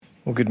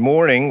Well, good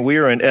morning. We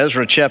are in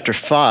Ezra chapter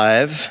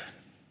 5.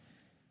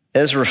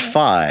 Ezra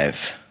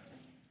 5.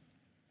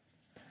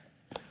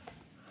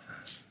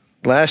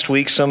 Last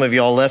week, some of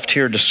y'all left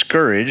here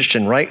discouraged,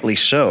 and rightly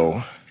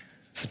so.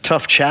 It's a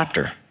tough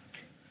chapter.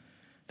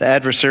 The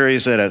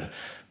adversaries that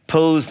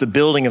opposed the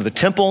building of the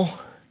temple,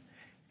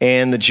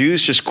 and the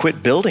Jews just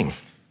quit building.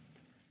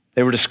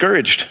 They were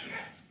discouraged.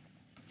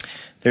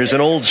 There's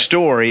an old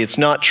story. It's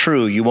not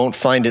true. You won't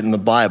find it in the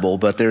Bible,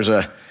 but there's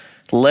a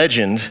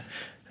legend.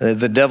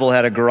 The devil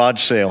had a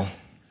garage sale.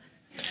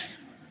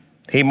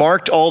 He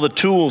marked all the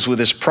tools with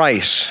his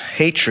price: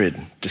 hatred,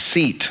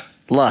 deceit,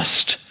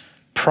 lust,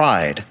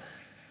 pride.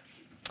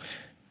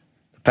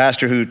 The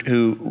pastor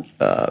who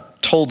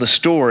told the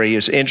story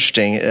is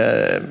interesting.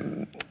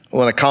 One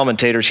of the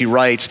commentators, he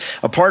writes,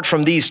 apart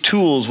from these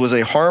tools was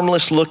a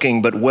harmless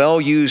looking but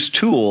well-used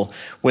tool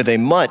with a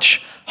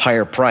much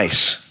higher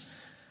price.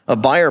 A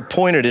buyer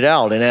pointed it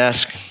out and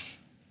asked,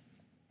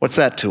 "What's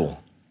that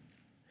tool?"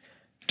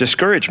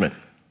 "Discouragement,"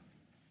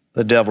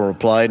 the devil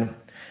replied.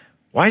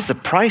 "Why is the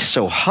price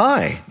so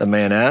high?" the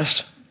man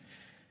asked.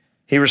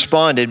 He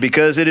responded,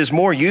 "Because it is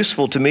more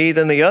useful to me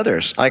than the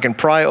others. I can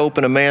pry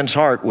open a man's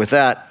heart with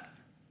that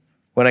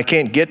when I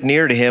can't get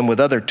near to him with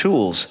other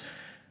tools.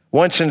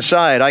 Once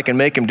inside, I can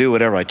make him do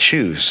whatever I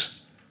choose.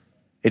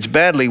 It's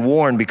badly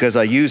worn because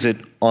I use it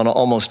on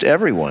almost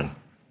everyone,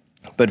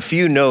 but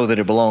few know that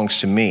it belongs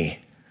to me."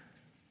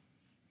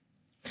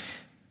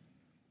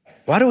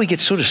 Why do we get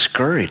so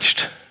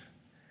discouraged?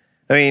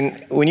 I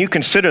mean, when you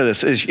consider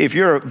this, if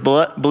you're a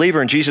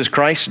believer in Jesus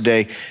Christ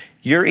today,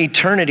 your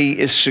eternity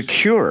is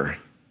secure.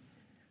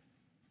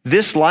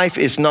 This life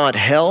is not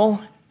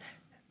hell,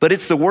 but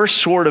it's the worst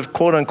sort of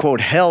quote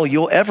unquote hell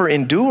you'll ever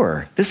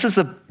endure. This is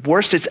the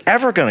worst it's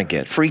ever going to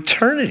get for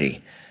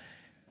eternity.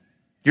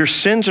 Your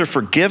sins are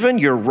forgiven.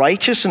 You're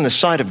righteous in the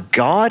sight of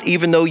God,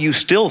 even though you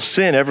still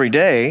sin every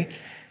day.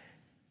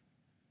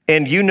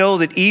 And you know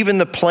that even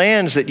the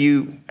plans that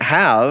you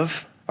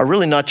have are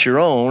really not your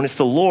own. It's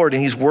the Lord,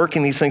 and He's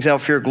working these things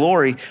out for your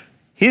glory.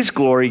 His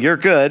glory, you're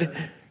good.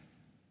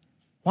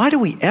 Why do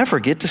we ever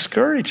get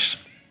discouraged?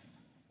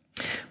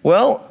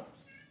 Well,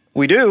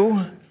 we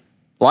do.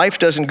 Life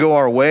doesn't go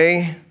our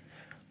way.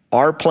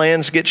 Our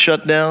plans get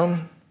shut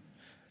down.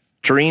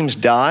 Dreams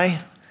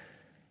die.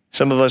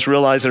 Some of us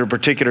realize at a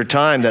particular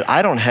time that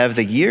I don't have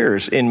the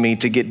years in me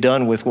to get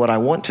done with what I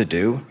want to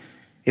do.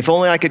 If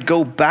only I could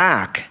go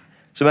back.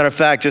 As a matter of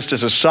fact, just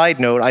as a side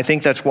note, I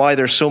think that's why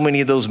there's so many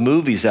of those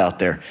movies out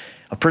there.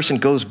 A person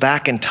goes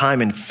back in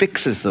time and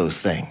fixes those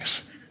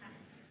things.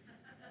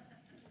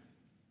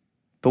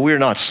 But we're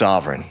not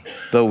sovereign,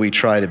 though we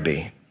try to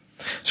be.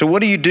 So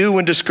what do you do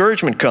when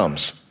discouragement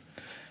comes?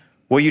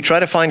 Well, you try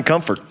to find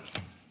comfort.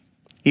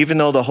 Even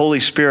though the Holy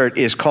Spirit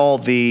is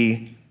called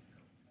the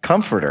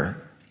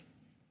Comforter,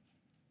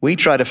 we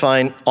try to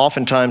find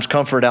oftentimes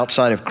comfort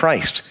outside of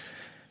Christ.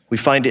 We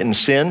find it in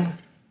sin.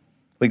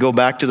 We go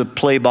back to the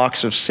play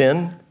box of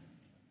sin.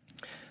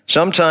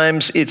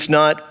 Sometimes it's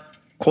not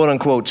quote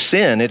unquote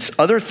sin, it's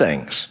other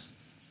things.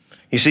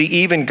 You see,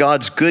 even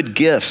God's good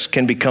gifts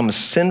can become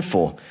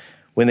sinful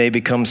when they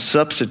become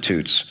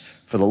substitutes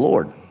for the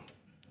Lord.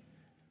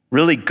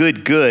 Really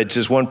good goods,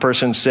 as one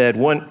person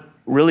said,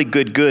 really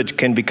good goods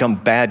can become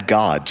bad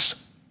gods.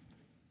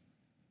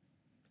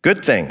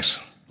 Good things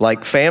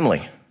like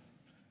family,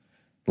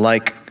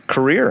 like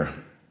career,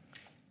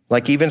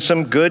 like even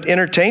some good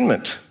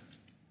entertainment.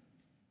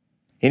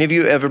 Any of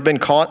you ever been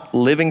caught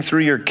living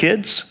through your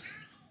kids?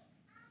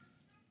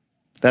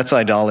 That's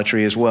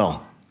idolatry as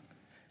well.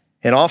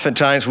 And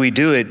oftentimes we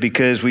do it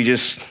because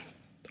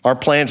our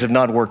plans have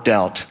not worked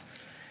out.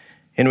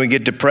 And we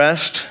get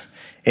depressed,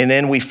 and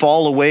then we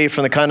fall away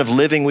from the kind of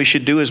living we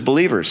should do as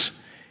believers.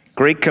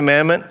 Great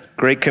commandment,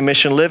 great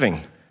commission living.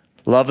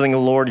 Loving the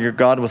Lord your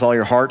God with all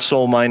your heart,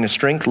 soul, mind, and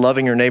strength.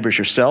 Loving your neighbors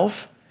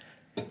yourself.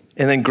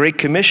 And then great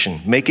commission,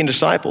 making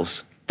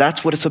disciples.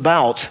 That's what it's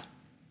about.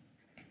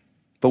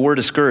 But we're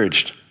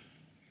discouraged.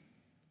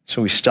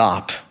 So we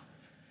stop.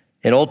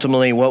 And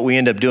ultimately what we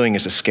end up doing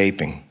is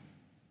escaping.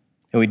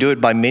 And we do it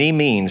by many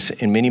means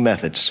and many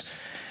methods.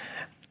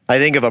 I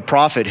think of a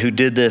prophet who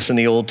did this in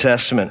the Old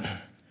Testament.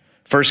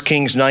 1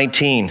 Kings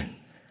 19,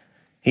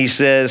 he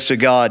says to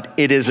God,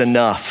 "It is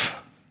enough."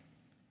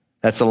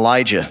 That's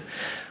Elijah.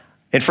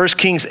 In 1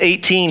 Kings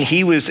 18,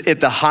 he was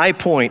at the high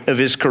point of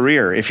his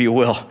career, if you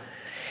will.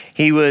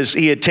 He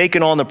had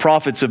taken on the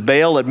prophets of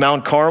Baal at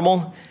Mount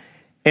Carmel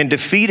and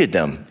defeated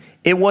them.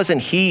 It wasn't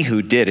he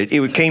who did it.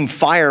 It came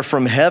fire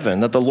from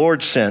heaven that the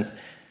Lord sent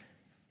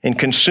and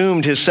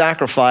consumed his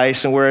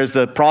sacrifice. And whereas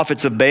the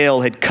prophets of Baal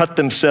had cut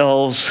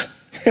themselves,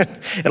 and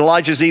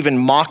Elijah's even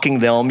mocking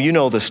them, you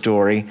know the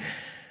story.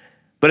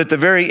 But at the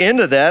very end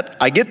of that,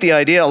 I get the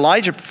idea,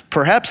 Elijah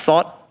perhaps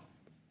thought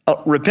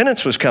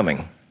repentance was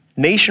coming.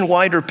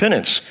 Nationwide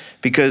repentance,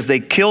 because they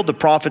killed the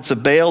prophets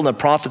of Baal and the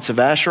prophets of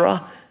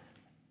Asherah.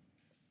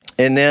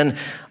 And then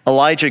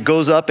Elijah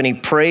goes up and he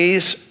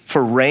prays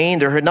for rain.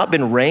 There had not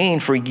been rain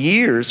for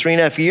years,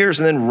 3.5 years,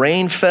 and then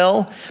rain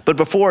fell. But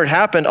before it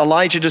happened,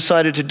 Elijah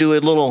decided to do a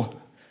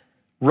little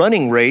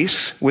running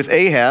race with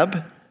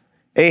Ahab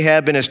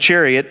Ahab in his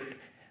chariot,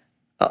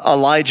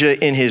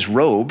 Elijah in his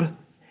robe,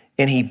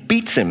 and he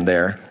beats him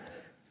there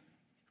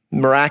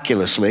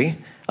miraculously.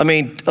 I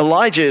mean,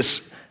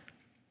 Elijah's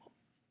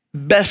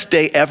best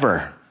day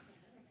ever.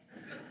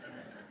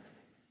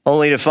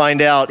 Only to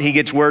find out he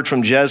gets word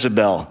from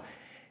Jezebel,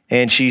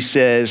 and she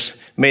says,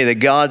 "May the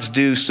gods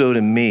do so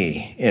to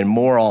me, and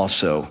more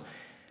also,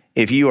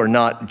 if you are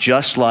not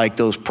just like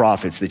those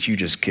prophets that you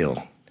just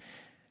killed."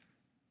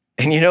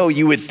 And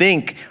you would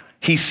think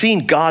he's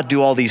seen God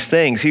do all these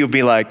things. He would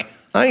be like,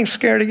 "I ain't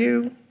scared of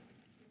you."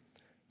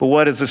 But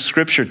what does the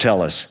scripture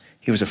tell us?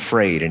 He was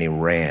afraid and he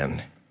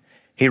ran.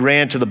 He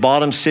ran to the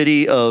bottom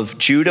city of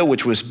Judah,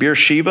 which was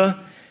Beersheba.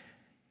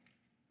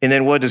 And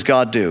then what does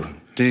God do?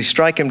 Does he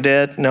strike him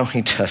dead? No,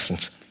 he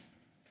doesn't.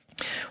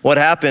 What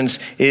happens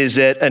is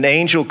that an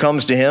angel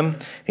comes to him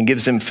and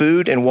gives him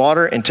food and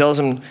water and tells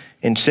him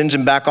and sends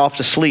him back off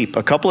to sleep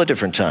a couple of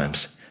different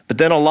times. But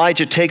then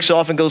Elijah takes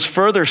off and goes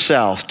further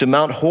south to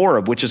Mount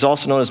Horeb, which is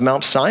also known as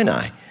Mount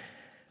Sinai,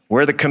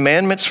 where the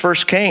commandments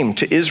first came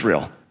to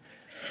Israel.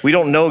 We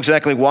don't know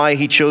exactly why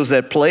he chose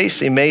that place.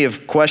 He may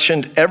have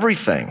questioned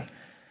everything.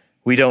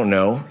 We don't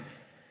know.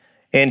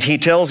 And he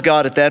tells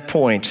God at that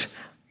point,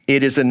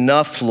 "It is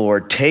enough,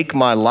 Lord. Take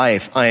my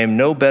life. I am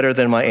no better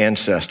than my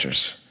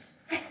ancestors."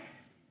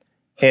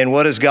 And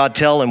what does God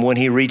tell him when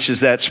he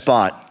reaches that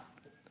spot?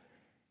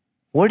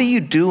 "What are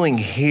you doing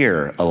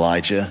here,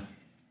 Elijah?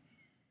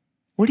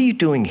 What are you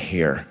doing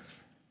here?"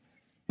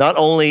 Not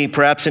only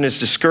perhaps in his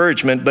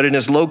discouragement, but in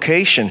his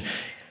location.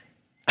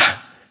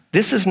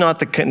 This is not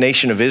the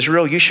nation of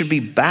Israel. You should be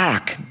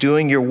back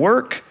doing your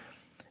work.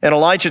 And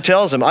Elijah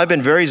tells him, "I've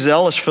been very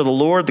zealous for the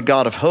Lord, the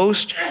God of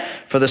hosts,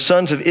 for the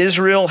sons of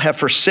Israel have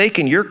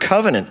forsaken your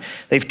covenant.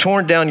 They've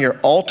torn down your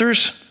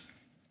altars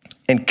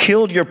and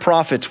killed your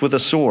prophets with a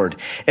sword,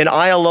 and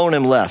I alone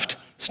am left."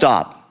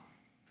 Stop.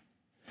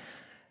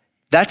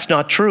 That's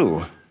not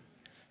true.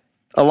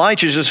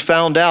 Elijah just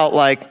found out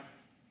like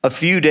a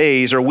few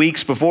days or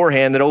weeks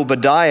beforehand that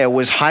Obadiah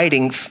was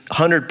hiding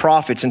 100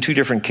 prophets in 2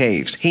 different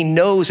caves. He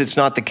knows it's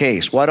not the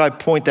case. Why do I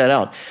point that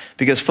out?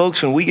 Because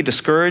folks, when we get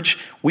discouraged,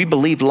 we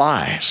believe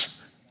lies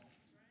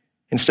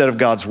instead of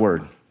God's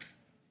word.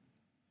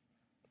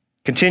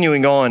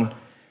 Continuing on,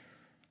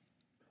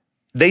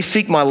 "They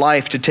seek my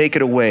life to take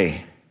it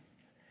away."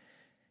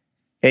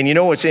 And you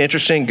know what's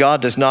interesting?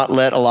 God does not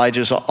let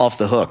Elijah off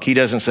the hook. He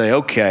doesn't say,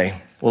 "Okay,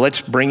 well,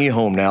 let's bring you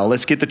home now.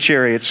 Let's get the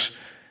chariots."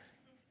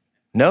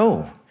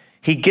 No,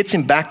 he gets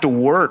him back to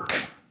work,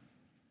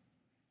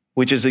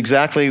 which is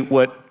exactly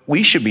what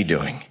we should be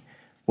doing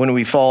when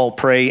we fall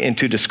prey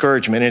into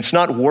discouragement. And it's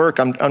not work,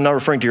 I'm not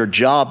referring to your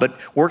job, but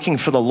working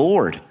for the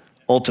Lord,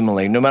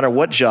 ultimately, no matter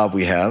what job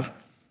we have.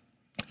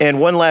 And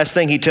one last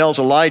thing he tells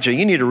Elijah,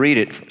 you need to read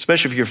it,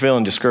 especially if you're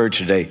feeling discouraged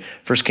today,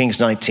 1 Kings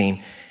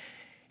 19.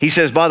 He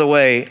says, by the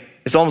way,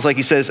 it's almost like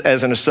he says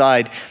as an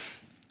aside,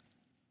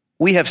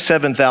 we have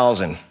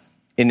 7,000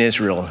 in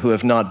Israel who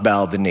have not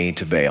bowed the knee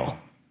to Baal.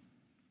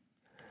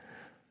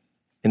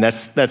 And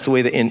that's the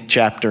way the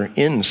chapter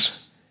ends.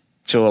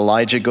 So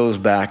Elijah goes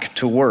back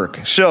to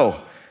work. So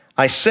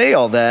I say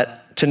all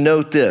that to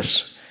note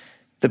this.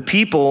 The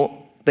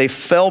people, they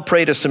fell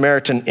prey to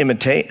Samaritan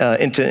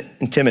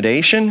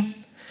intimidation,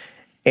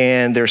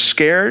 and they're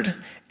scared,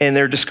 and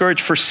they're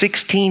discouraged for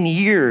 16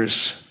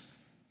 years.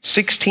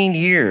 16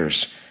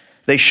 years.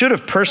 They should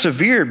have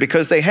persevered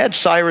because they had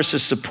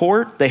Cyrus's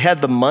support, they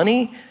had the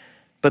money,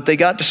 but they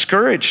got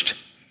discouraged.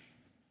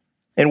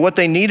 And what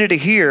they needed to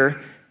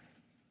hear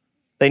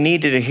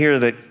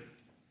that,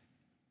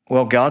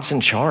 well, God's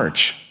in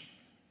charge,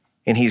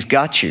 and he's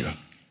got you.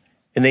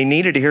 And they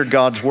needed to hear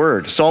God's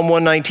word. Psalm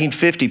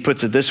 119:50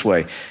 puts it this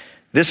way: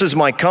 "This is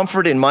my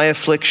comfort in my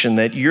affliction,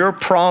 that your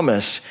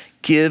promise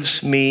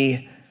gives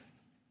me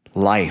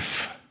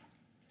life."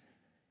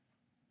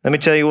 Let me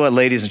tell you what,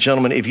 ladies and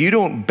gentlemen, if you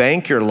don't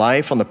bank your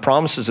life on the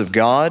promises of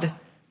God,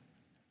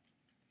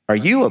 are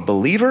you a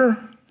believer?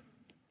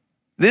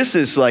 This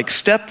is like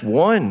step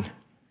one.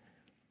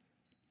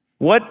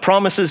 What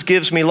promises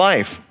gives me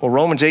life? Well,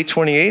 Romans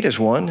 8:28 is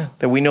one,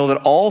 that we know that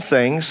all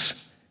things,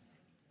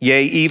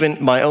 yea, even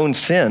my own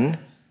sin,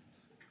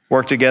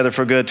 work together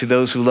for good to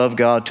those who love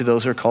God, to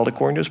those who are called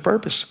according to his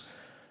purpose.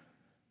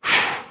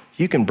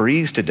 You can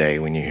breathe today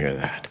when you hear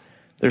that.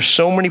 There's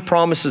so many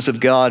promises of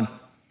God.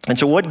 And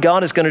so what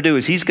God is going to do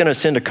is he's going to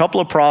send a couple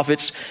of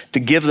prophets to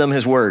give them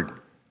his word.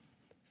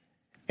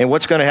 And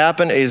what's going to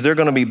happen is they're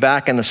going to be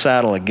back in the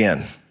saddle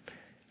again.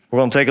 We're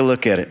going to take a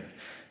look at it.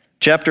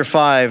 Chapter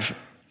 5,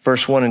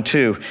 verse 1 and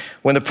 2.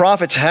 When the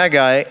prophets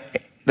Haggai,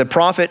 the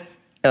prophet,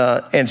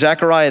 and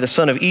Zechariah, the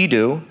son of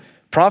Iddo,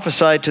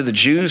 prophesied to the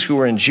Jews who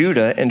were in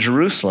Judah and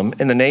Jerusalem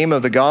in the name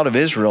of the God of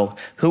Israel,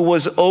 who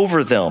was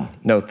over them.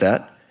 Note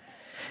that.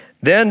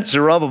 Then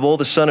Zerubbabel,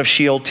 the son of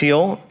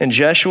Shealtiel, and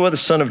Jeshua, the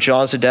son of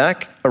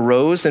Jozadak,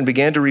 arose and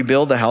began to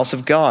rebuild the house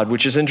of God,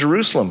 which is in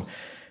Jerusalem.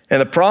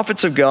 And the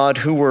prophets of God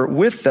who were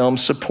with them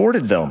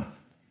supported them.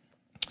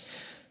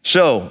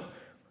 So,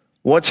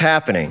 what's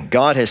happening?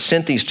 God has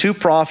sent these 2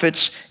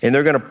 prophets, and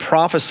they're going to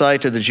prophesy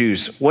to the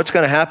Jews. What's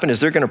going to happen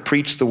is they're going to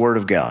preach the word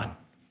of God.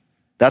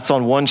 That's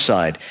on one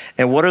side.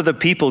 And what are the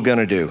people going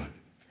to do?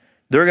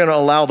 They're going to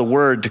allow the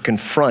word to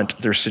confront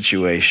their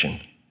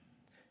situation.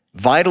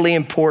 Vitally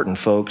important,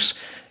 folks.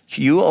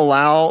 You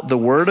allow the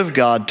word of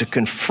God to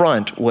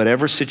confront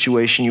whatever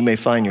situation you may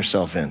find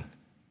yourself in.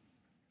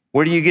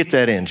 Where do you get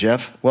that in,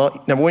 Geoff?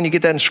 Well, number one, you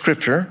get that in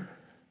Scripture.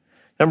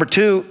 Number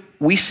two,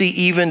 we see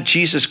even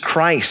Jesus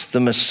Christ, the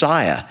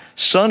Messiah,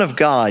 Son of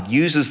God,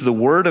 uses the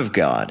word of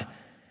God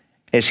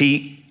as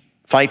he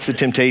fights the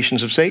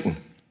temptations of Satan.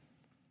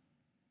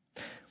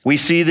 We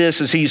see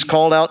this as he's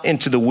called out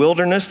into the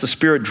wilderness. The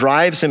Spirit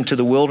drives him to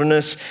the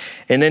wilderness,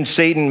 and then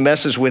Satan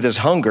messes with his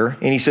hunger,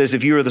 and he says,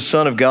 if you are the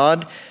Son of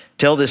God,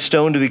 tell this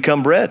stone to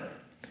become bread.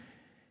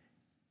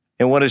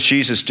 And what does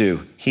Jesus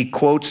do? He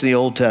quotes the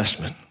Old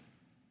Testament.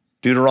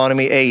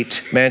 Deuteronomy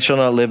 8, man shall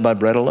not live by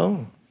bread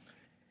alone.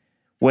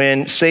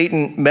 When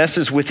Satan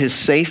messes with his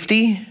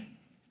safety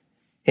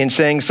in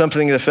saying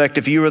something to the effect,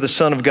 if you are the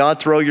Son of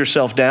God, throw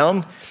yourself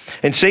down,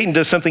 and Satan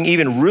does something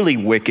even really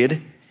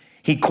wicked,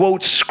 he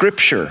quotes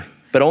Scripture,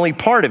 but only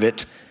part of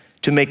it,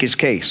 to make his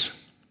case.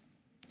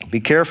 Be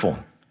careful.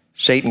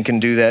 Satan can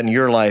do that in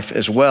your life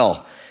as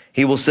well.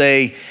 He will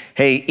say,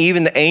 hey,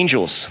 even the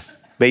angels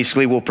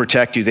basically will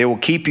protect you. They will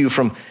keep you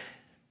from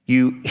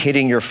you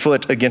hitting your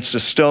foot against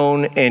a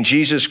stone. And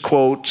Jesus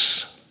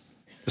quotes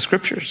the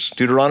Scriptures.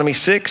 Deuteronomy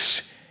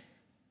 6,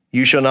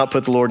 you shall not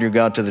put the Lord your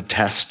God to the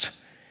test.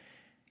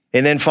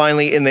 And then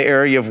finally, in the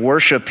area of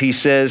worship, he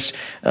says,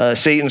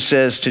 Satan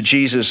says to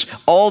Jesus,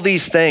 all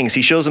these things,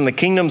 he shows him the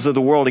kingdoms of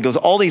the world. He goes,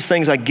 all these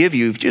things I give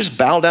you, just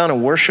bow down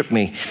and worship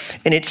me.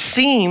 And it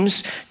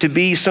seems to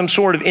be some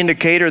sort of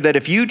indicator that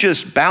if you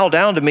just bow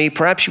down to me,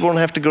 perhaps you won't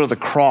have to go to the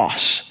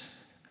cross.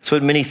 That's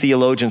what many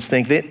theologians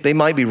think. They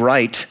might be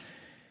right.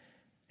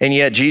 And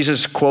yet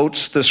Jesus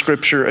quotes the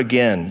Scripture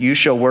again. You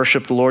shall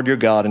worship the Lord your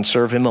God and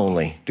serve him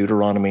only.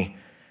 Deuteronomy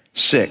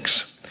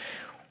 6.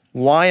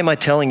 Why am I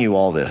telling you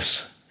all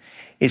this?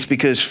 It's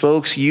because,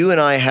 folks, you and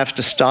I have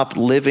to stop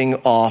living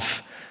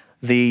off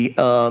the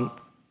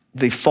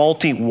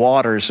faulty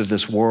waters of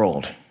this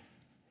world.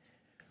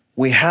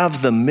 We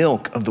have the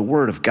milk of the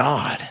Word of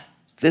God.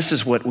 This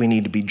is what we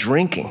need to be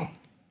drinking.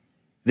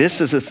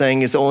 This is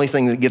the only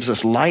thing that gives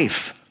us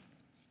life.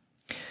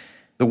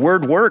 The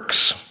Word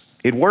works.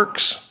 It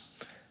works.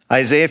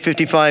 Isaiah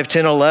 55,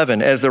 10,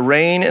 11. As the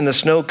rain and the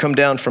snow come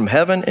down from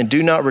heaven and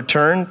do not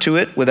return to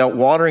it without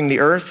watering the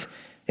earth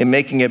and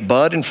making it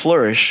bud and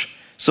flourish,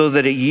 so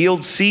that it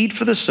yields seed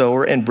for the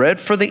sower and bread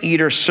for the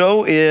eater,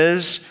 so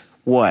is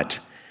what?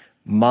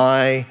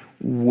 My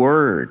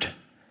word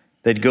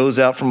that goes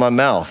out from my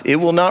mouth. It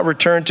will not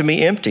return to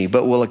me empty,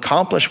 but will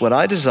accomplish what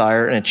I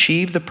desire and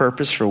achieve the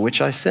purpose for which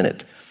I sent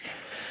it.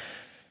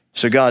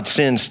 So God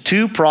sends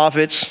two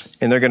prophets,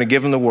 and they're going to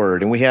give them the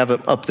word. And we have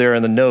it up there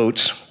in the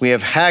notes. We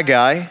have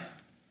Haggai.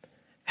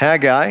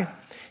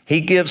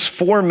 He gives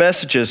 4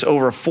 messages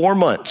over 4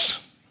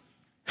 months.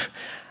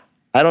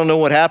 I don't know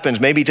what happens.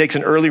 Maybe he takes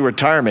an early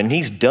retirement and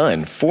he's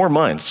done. 4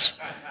 months.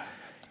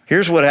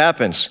 Here's what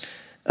happens.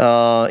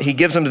 He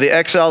gives them to the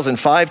exiles in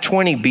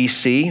 520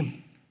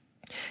 BC.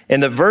 In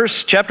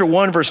the chapter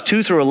 1, verse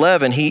 2 through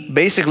 11, he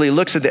basically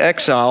looks at the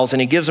exiles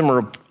and he gives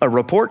them a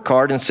report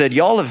card and said,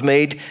 y'all have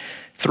made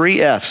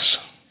 3 F's.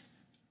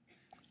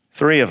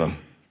 3 of them.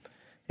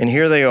 And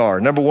here they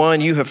are. Number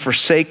 1, you have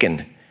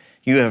forsaken.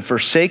 You have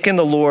forsaken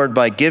the Lord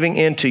by giving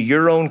in to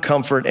your own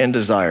comfort and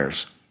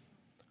desires.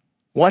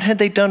 What had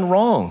they done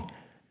wrong?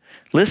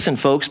 Listen,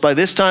 folks, by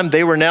this time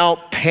they were now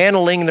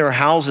paneling their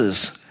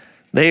houses.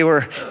 They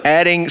were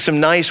adding some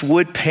nice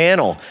wood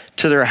panel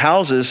to their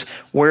houses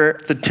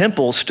where the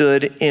temple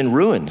stood in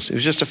ruins. It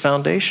was just a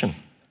foundation.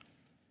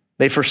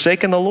 They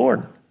forsaken the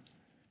Lord.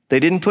 They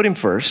didn't put him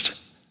first.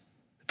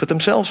 They put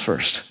themselves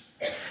first.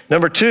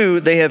 Number 2,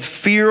 they have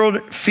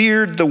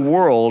feared the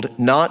world,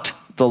 not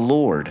the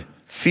Lord.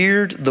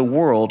 Feared the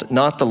world,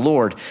 not the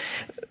Lord.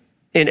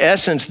 In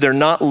essence, they're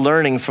not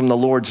learning from the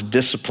Lord's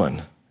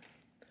discipline.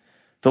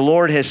 The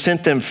Lord has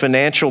sent them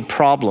financial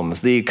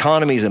problems. The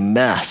economy is a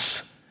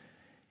mess.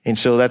 And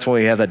so that's why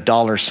we have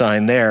that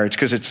 $sign there. It's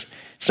because it's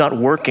not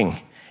working.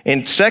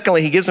 And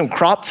secondly, he gives them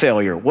crop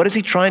failure. What is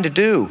he trying to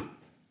do?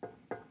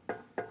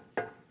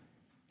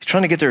 He's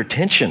trying to get their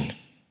attention,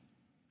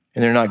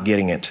 and they're not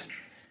getting it.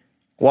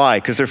 Why?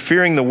 Because they're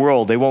fearing the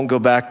world. They won't go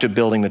back to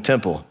building the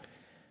temple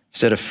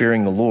instead of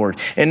fearing the Lord.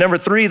 And number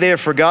 3, they have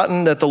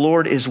forgotten that the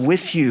Lord is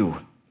with you.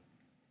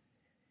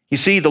 You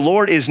see, the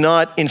Lord is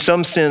not, in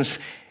some sense,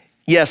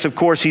 yes, of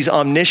course, he's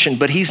omniscient,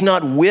 but he's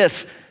not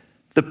with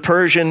the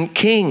Persian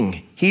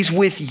king. He's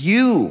with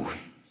you.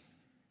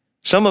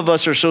 Some of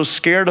us are so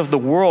scared of the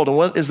world, and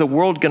what is the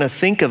world going to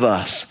think of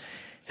us?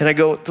 And I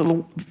go,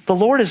 the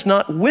Lord is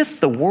not with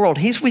the world.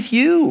 He's with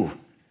you.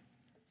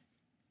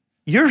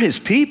 You're his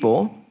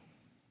people.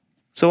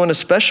 So in a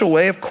special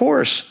way, of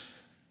course,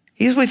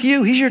 he's with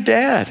you. He's your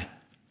dad.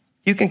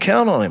 You can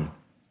count on him.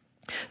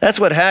 That's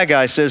what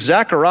Haggai says.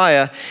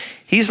 Zechariah,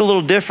 he's a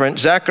little different.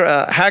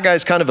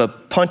 Haggai's kind of a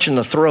punch in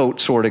the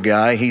throat sort of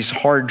guy. He's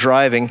hard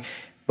driving.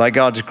 By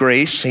God's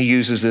grace, he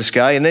uses this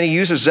guy. And then he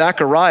uses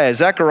Zechariah.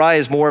 Zechariah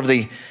is more of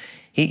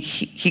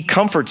He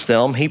comforts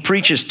them. He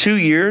preaches 2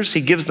 years.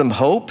 He gives them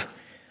hope.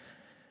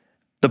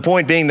 The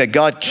point being that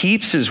God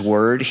keeps his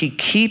word. He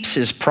keeps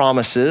his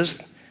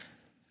promises.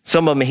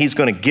 Some of them he's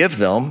going to give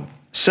them.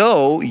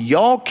 So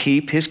y'all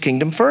keep his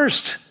kingdom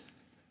first.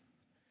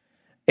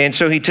 And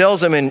so he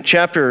tells them in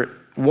chapter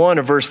 1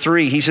 of verse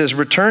 3, he says,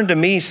 return to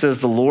me, says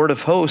the Lord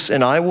of hosts,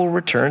 and I will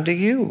return to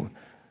you.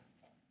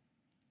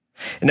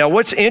 Now,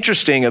 what's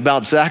interesting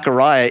about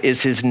Zechariah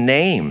is his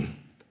name.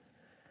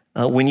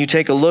 When you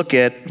take a look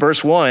at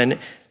verse 1,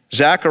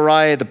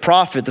 Zechariah the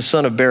prophet, the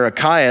son of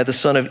Berechiah, the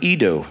son of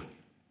Iddo.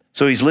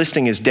 So he's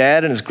listing his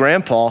dad and his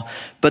grandpa,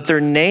 but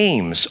their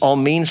names all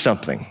mean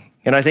something.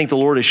 And I think the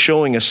Lord is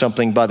showing us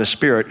something by the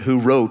Spirit who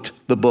wrote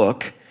the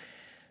book.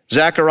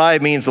 Zechariah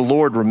means the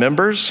Lord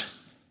remembers.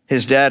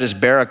 His dad is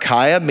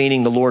Berechiah,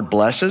 meaning the Lord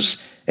blesses.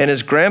 And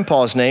his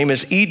grandpa's name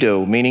is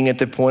Iddo, meaning at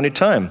the appointed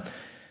time.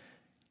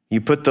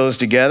 You put those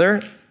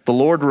together, the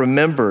Lord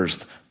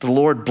remembers, the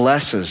Lord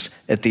blesses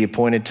at the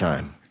appointed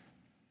time.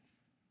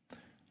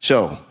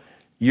 So,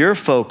 your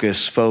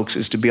focus, folks,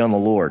 is to be on the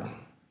Lord.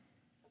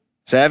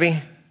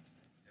 Savvy?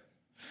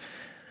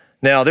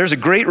 Now, there's a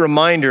great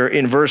reminder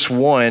in verse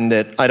 1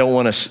 that I don't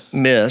want to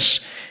miss.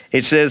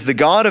 It says, the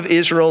God of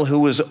Israel who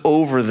was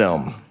over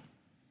them.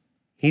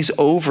 He's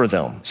over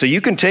them. So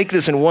you can take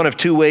this in one of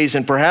two ways,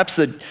 and perhaps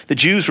the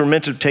Jews were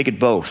meant to take it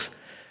both.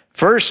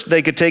 First,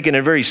 they could take it in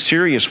a very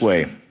serious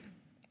way.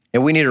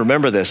 And we need to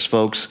remember this,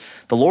 folks.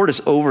 The Lord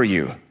is over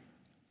you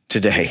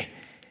today.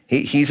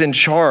 He's in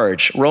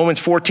charge. Romans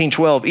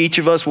 14:12, each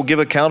of us will give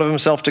account of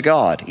himself to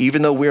God.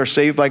 Even though we are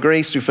saved by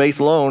grace through faith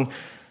alone,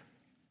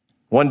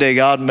 one day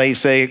God may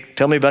say,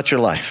 tell me about your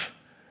life.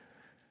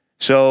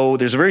 So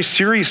there's a very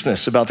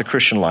seriousness about the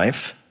Christian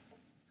life.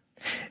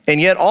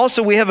 And yet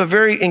also we have a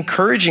very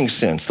encouraging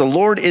sense. The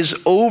Lord is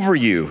over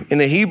you. In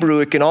the Hebrew,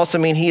 it can also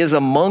mean he is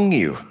among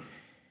you.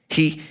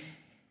 He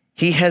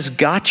has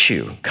got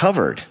you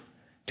covered.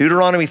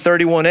 Deuteronomy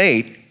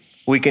 31:8,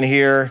 we can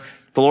hear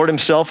the Lord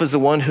himself is the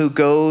one who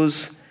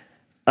goes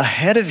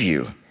ahead of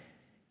you.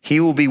 He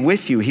will be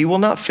with you. He will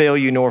not fail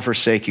you nor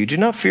forsake you. Do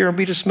not fear or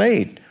be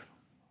dismayed.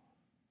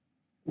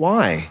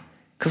 Why?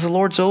 Because the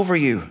Lord's over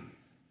you.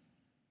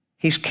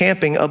 He's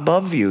camping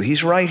above you.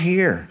 He's right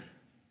here.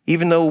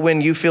 Even though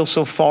when you feel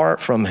so far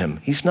from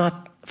him, he's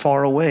not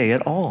far away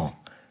at all.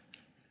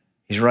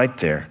 He's right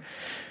there.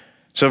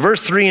 So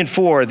verse 3 and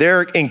 4,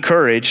 they're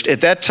encouraged.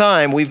 At that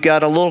time, we've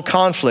got a little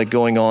conflict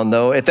going on,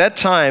 though. At that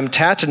time,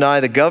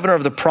 Tattenai, the governor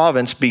of the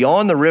province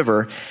beyond the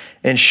river,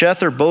 and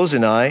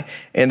Shether-Bozenai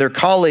and their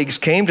colleagues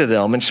came to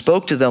them and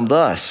spoke to them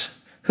thus,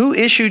 who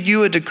issued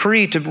you a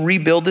decree to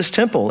rebuild this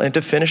temple and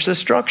to finish this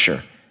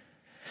structure?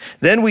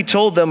 Then we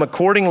told them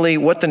accordingly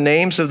what the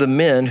names of the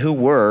men who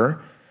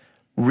were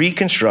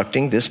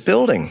reconstructing this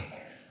building.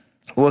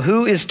 Well,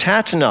 who is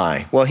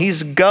Tattenai? Well,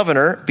 he's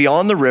governor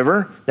beyond the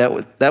river.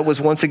 That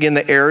was once again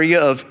the area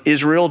of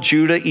Israel,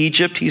 Judah,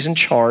 Egypt. He's in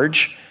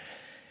charge.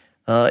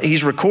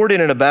 He's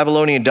recorded in a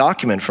Babylonian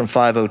document from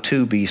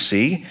 502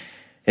 BC.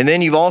 And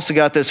then you've also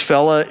got this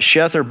fella,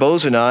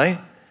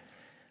 Shether-Bozenai.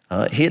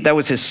 That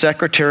was his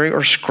secretary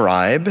or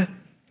scribe.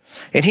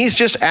 And he's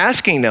just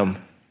asking them,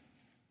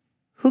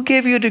 who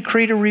gave you a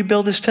decree to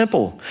rebuild this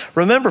temple?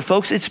 Remember,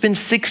 folks, it's been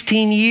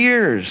 16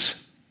 years.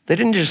 They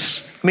didn't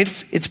just,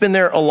 it's been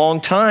there a long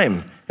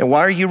time. And why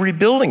are you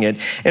rebuilding it?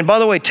 And by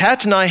the way,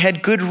 Tattenai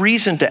had good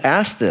reason to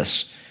ask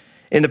this.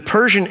 In the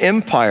Persian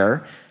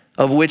Empire,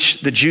 of which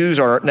the Jews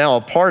are now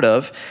a part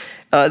of,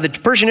 the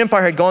Persian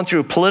Empire had gone through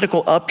a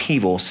political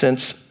upheaval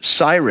since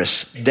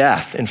Cyrus'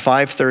 death in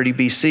 530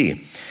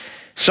 BC.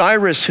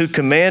 Cyrus, who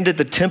commanded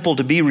the temple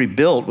to be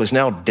rebuilt, was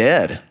now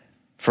dead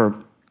for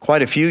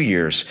quite a few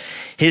years.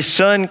 His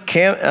son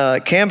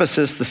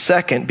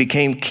Cambyses II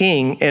became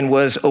king and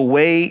was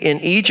away in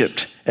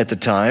Egypt at the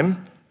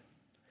time.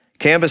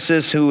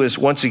 Cambyses, who is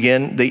once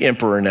again the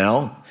emperor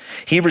now,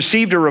 he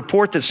received a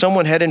report that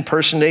someone had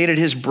impersonated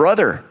his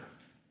brother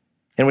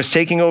and was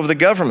taking over the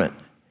government.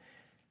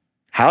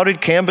 How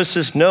did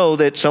Cambyses know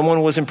that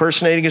someone was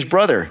impersonating his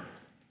brother?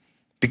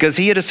 Because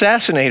he had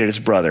assassinated his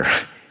brother.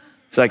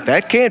 It's like,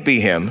 that can't be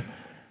him.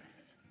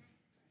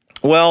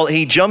 Well,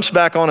 he jumps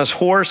back on his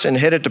horse and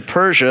headed to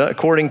Persia,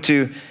 according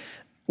to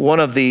one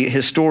of the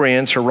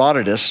historians,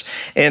 Herodotus,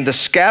 and the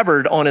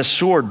scabbard on his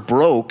sword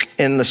broke,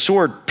 and the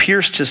sword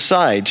pierced his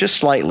side just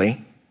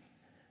slightly.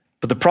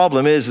 But the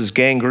problem is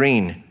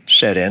gangrene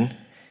set in,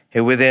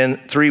 and within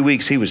 3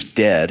 weeks he was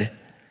dead.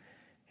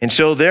 And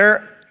so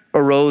there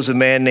arose a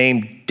man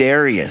named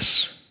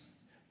Darius.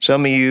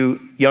 Some of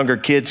you younger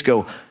kids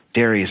go,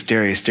 Darius.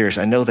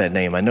 I know that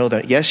name. I know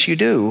that. Yes, you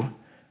do.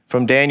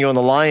 From Daniel in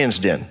the lion's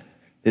den.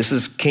 This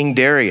is King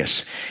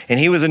Darius. And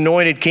he was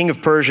anointed king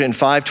of Persia in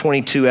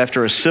 522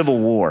 after a civil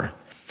war.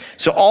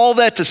 So all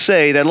that to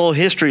say, that little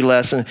history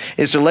lesson,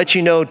 is to let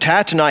you know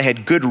Tattenai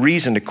had good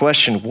reason to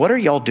question, what are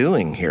y'all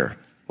doing here?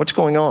 What's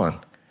going on?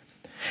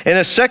 And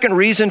the second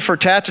reason for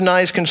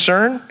Tattenai's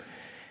concern,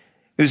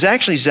 it was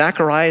actually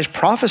Zechariah's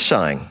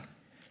prophesying.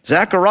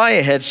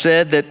 Zechariah had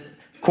said that,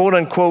 quote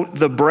unquote,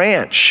 the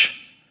branch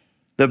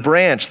the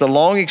branch, the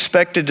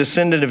long-expected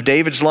descendant of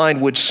David's line,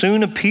 would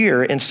soon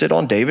appear and sit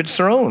on David's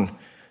throne.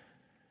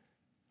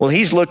 Well,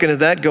 he's looking at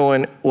that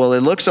going, well,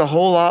 it looks a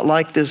whole lot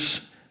like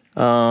this,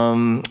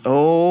 Zerubbabel.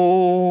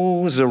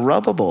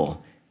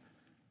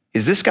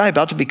 Is this guy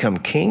about to become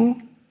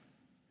king?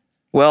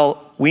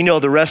 Well, we know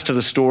the rest of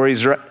the story.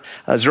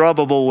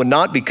 Zerubbabel would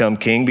not become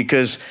king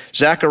because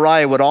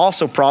Zechariah would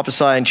also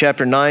prophesy in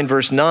chapter 9,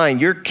 verse 9,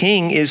 your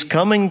king is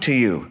coming to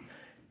you.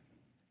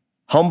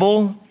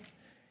 Humble,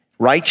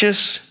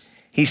 righteous,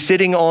 he's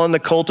sitting on the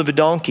colt of a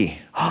donkey.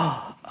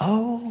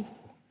 Oh,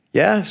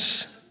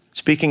 yes.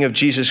 Speaking of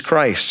Jesus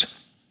Christ.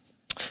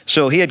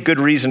 So he had good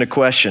reason to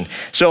question.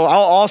 So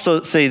I'll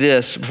also say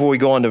this before we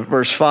go on to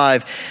verse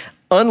 5.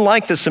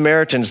 Unlike the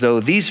Samaritans, though,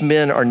 these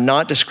men are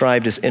not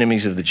described as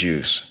enemies of the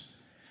Jews.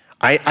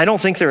 I don't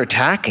think they're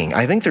attacking.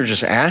 I think they're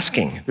just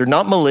asking. They're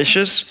not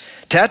malicious.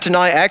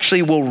 Tattenai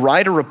actually will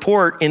write a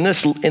report in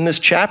this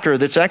chapter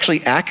that's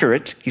actually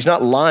accurate. He's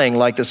not lying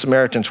like the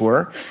Samaritans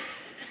were.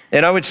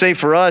 And I would say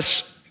for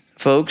us,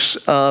 folks,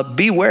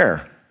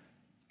 beware.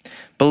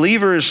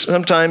 Believers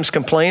sometimes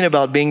complain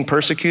about being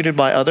persecuted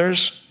by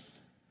others,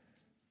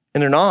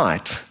 and they're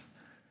not.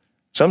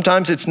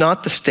 Sometimes it's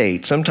not the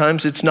state.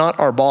 Sometimes it's not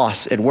our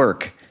boss at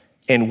work.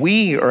 And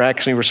we are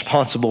actually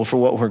responsible for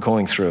what we're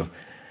going through.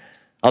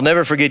 I'll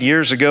never forget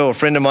years ago, a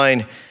friend of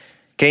mine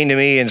came to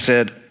me and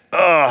said,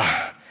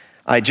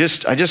 I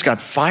just got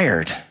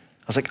fired. I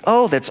was like,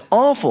 oh, that's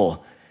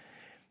awful.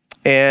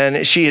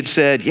 And she had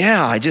said,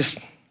 yeah,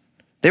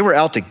 they were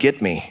out to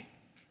get me.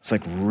 It's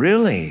like,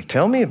 really?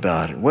 Tell me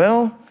about it.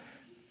 Well,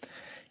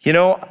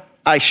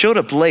 I showed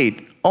up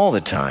late all the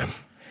time.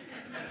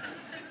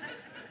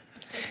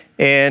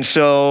 And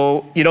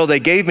so, they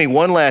gave me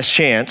one last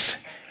chance.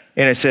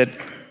 And I said,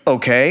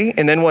 okay.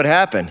 And then what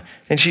happened?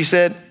 And she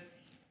said,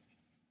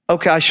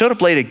 okay, I showed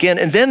up late again.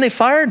 And then they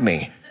fired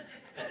me.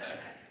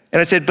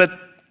 And I said, but,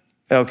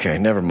 okay,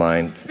 never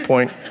mind.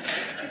 Point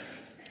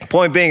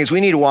being is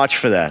we need to watch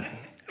for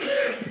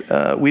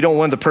that. We don't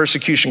want the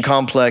persecution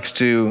complex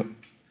to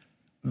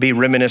be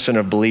reminiscent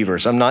of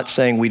believers. I'm not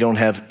saying we don't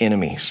have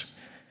enemies.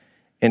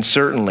 And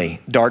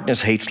certainly,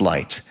 darkness hates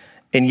light.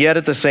 And yet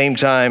at the same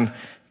time,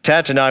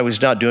 Tattenai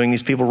was not doing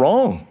these people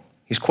wrong.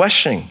 He's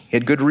questioning. He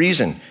had good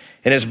reason.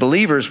 And as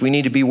believers, we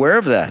need to be aware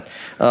of that,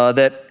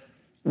 that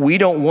we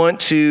don't want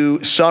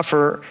to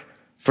suffer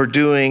for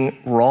doing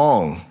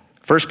wrong.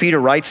 1 Peter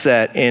writes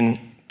that in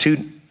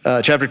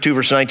chapter 2,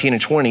 verse 19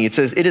 and 20. It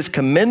says, it is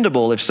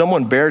commendable if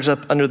someone bears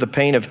up under the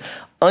pain of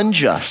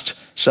unjust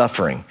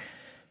suffering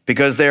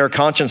because they are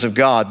conscious of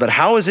God. But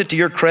how is it to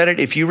your credit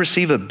if you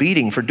receive a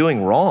beating for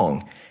doing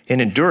wrong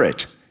and endure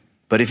it?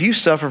 But if you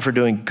suffer for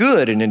doing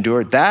good and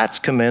endure it, that's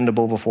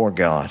commendable before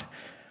God.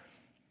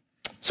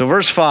 So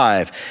verse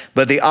 5,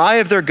 but the eye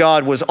of their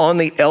God was on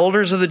the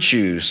elders of the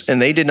Jews,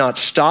 and they did not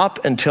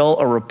stop until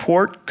a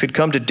report could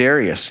come to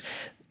Darius,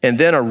 and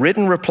then a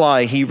written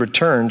reply he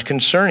returned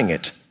concerning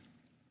it.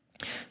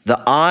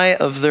 The eye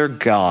of their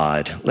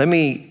God. Let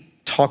me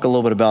talk a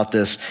little bit about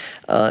this.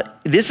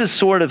 This is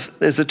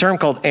there's a term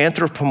called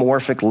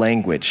anthropomorphic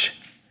language.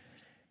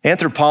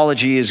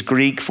 Anthropology is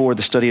Greek for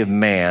the study of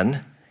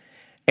man.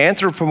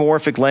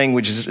 Anthropomorphic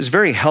language is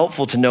very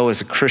helpful to know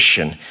as a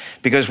Christian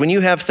because when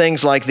you have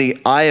things like the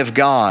eye of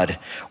God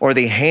or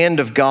the hand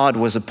of God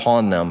was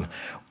upon them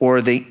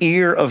or the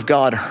ear of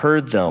God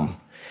heard them,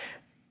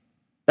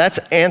 that's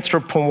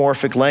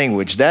anthropomorphic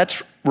language.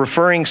 That's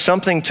referring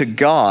something to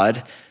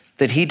God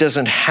that he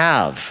doesn't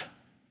have.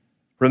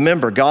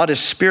 Remember, God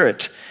is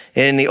spirit.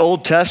 And in the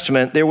Old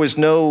Testament, there was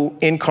no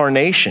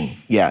incarnation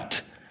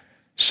yet.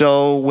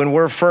 So when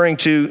we're referring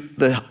to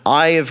the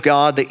eye of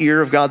God, the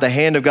ear of God, the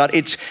hand of God,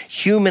 it's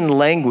human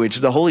language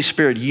the Holy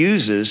Spirit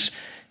uses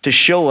to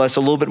show us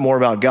a little bit more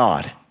about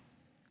God,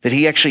 that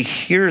he actually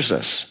hears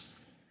us,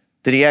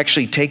 that he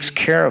actually takes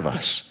care of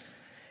us.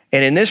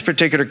 And in this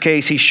particular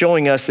case, he's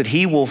showing us that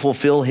he will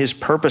fulfill his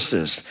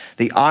purposes.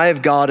 The eye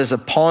of God is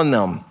upon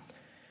them.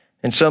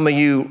 And some of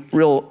you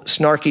real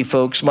snarky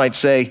folks might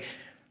say,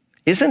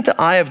 isn't the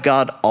eye of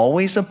God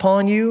always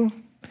upon you?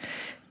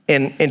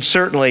 And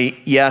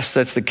certainly, yes,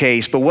 that's the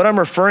case. But what I'm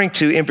referring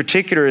to in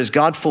particular is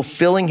God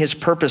fulfilling his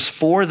purpose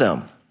for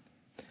them.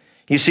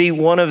 You see,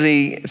 one of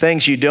the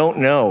things you don't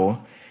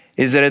know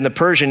is that in the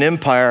Persian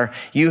Empire,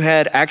 you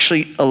had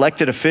actually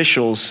elected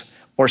officials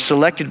or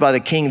selected by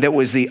the king that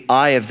was the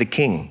eye of the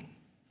king,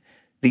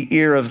 the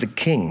ear of the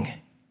king.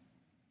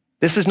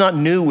 This is not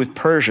new with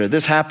Persia.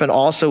 This happened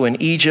also in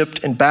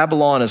Egypt and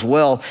Babylon as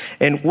well.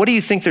 And what do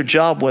you think their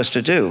job was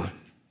to do?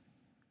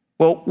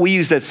 Well, we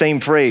use that same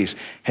phrase,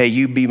 hey,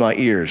 you be my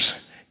ears,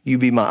 you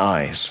be my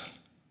eyes.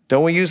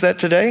 Don't we use that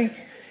today?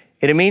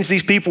 And it means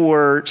these people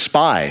were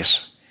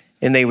spies,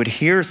 and they would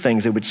hear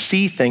things, they would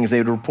see things, they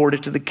would report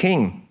it to the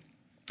king.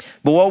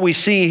 But what we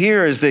see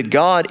here is that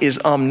God is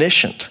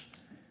omniscient.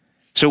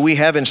 So we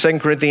have in 2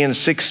 Chronicles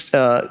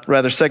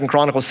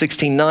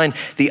 16:9,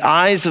 the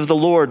eyes of the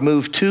Lord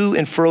move to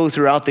and fro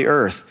throughout the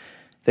earth,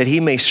 that he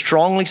may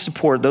strongly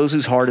support those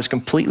whose heart is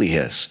completely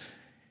his.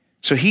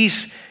 So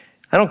he's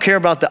I don't care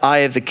about the eye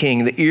of the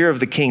king, the ear of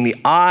the king. The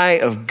eye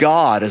of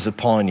God is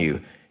upon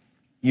you.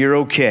 You're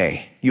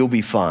okay. You'll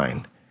be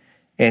fine.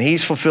 And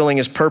he's fulfilling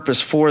his purpose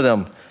for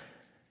them.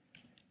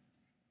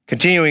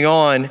 Continuing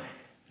on,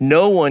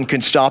 no one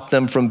can stop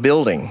them from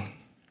building.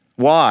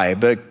 Why?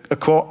 But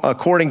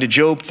according to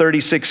Job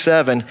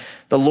 36:7,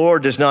 the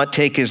Lord does not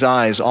take his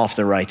eyes off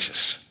the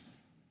righteous.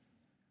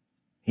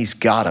 He's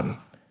got them.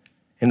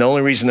 And the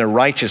only reason they're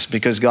righteous is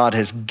because God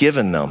has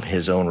given them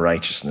his own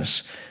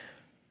righteousness.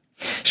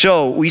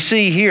 So we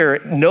see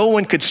here, no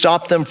one could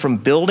stop them from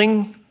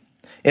building.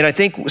 And I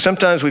think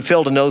sometimes we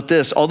fail to note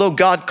this. Although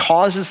God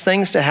causes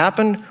things to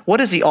happen, what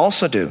does he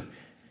also do?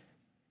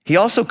 He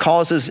also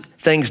causes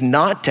things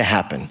not to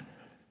happen.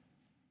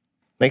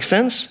 Make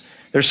sense?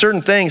 There's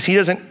certain things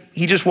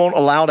he just won't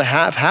allow to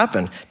have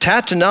happen.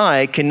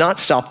 Tatanai cannot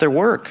stop their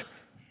work.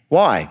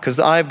 Why? Because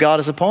the eye of God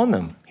is upon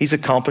them. He's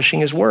accomplishing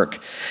his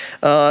work.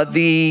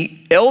 The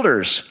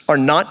elders are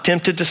not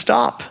tempted to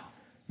stop.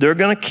 They're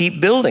going to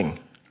keep building.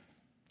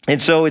 And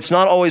so it's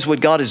not always what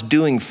God is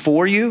doing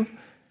for you.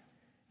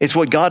 It's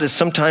what God is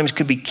sometimes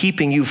could be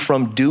keeping you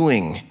from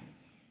doing.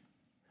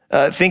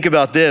 Think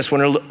about this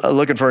when we're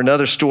looking for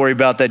another story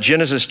about that.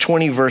 Genesis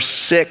 20, verse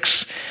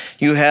 6,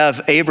 you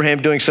have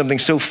Abraham doing something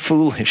so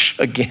foolish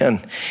again.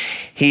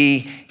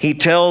 He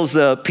tells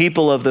the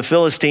people of the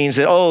Philistines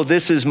that, oh,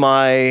 this is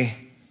my,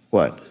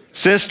 what?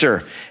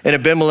 Sister. And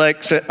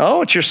Abimelech said,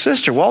 oh, it's your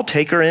sister. Well, I'll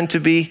take her in to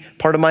be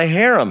part of my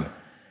harem.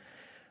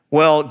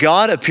 Well,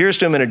 God appears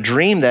to him in a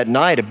dream that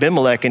night,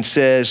 Abimelech, and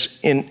says,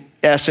 in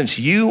essence,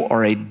 you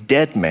are a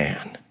dead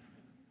man.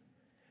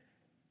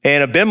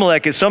 And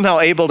Abimelech is somehow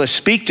able to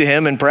speak to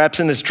him, and perhaps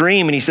in this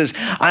dream, and he says,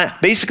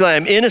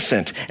 I'm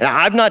innocent, and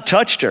I've not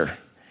touched her.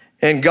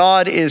 And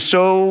God is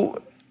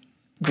so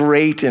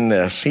great in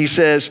this. He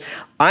says,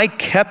 I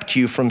kept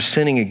you from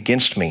sinning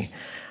against me.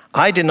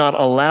 I did not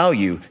allow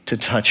you to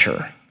touch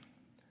her.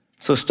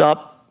 So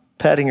stop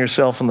patting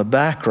yourself on the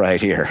back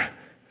right here.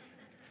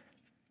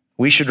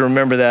 We should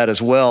remember that as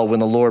well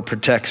when the Lord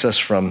protects us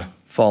from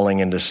falling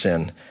into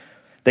sin.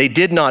 They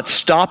did not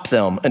stop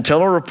them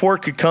until a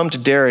report could come to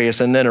Darius,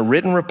 and then a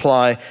written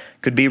reply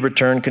could be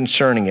returned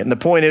concerning it. And the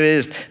point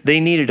is, they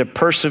needed to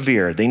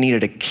persevere. They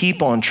needed to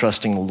keep on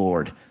trusting the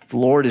Lord. The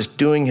Lord is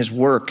doing his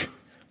work.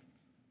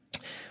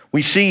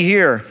 We see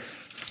here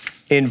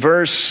in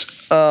verse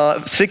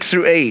 6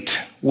 through 8,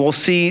 we'll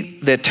see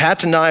that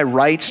Tatanai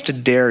writes to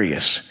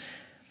Darius.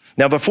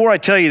 Now, before I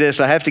tell you this,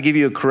 I have to give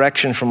you a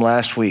correction from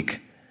last week.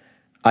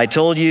 I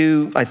told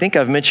you, I think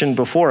I've mentioned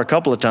before a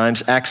couple of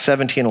times, Acts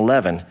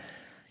 17:11.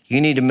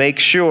 You need to make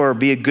sure,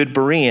 be a good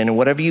Berean, and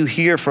whatever you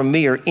hear from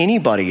me or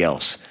anybody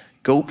else,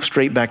 go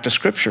straight back to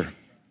Scripture.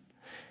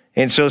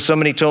 And so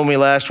somebody told me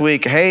last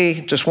week,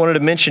 hey, just wanted to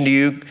mention to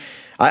you,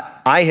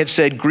 I had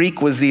said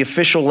Greek was the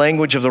official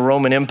language of the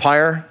Roman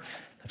Empire.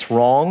 That's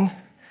wrong.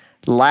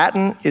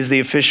 Latin is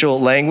the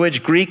official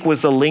language. Greek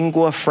was the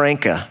lingua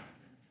franca,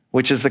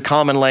 which is the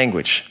common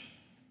language.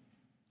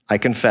 I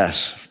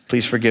confess.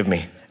 Please forgive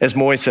me. As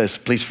Moy says,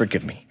 please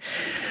forgive me.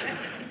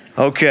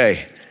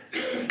 Okay.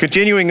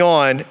 Continuing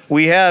on,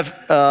 we have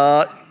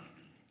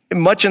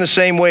much in the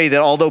same way that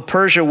although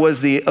Persia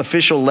was the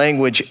official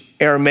language,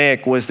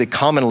 Aramaic was the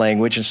common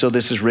language, and so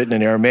this is written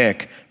in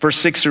Aramaic. Verse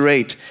 6 through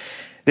 8.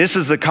 This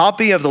is the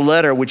copy of the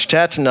letter which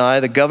Tatanai,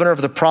 the governor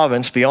of the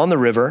province beyond the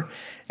river,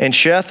 and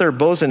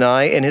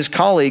Shether-Bozenai and his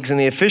colleagues and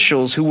the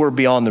officials who were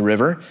beyond the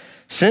river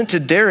sent to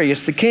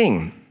Darius the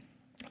king.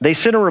 They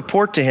sent a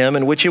report to him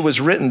in which it was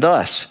written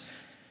thus,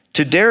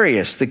 to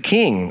Darius the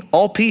king,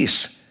 all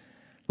peace.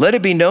 Let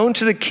it be known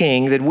to the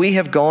king that we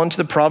have gone to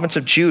the province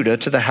of Judah,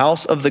 to the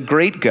house of the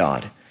great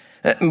God.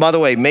 And by the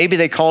way, maybe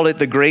they called it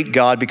the great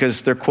God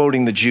because they're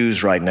quoting the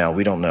Jews right now.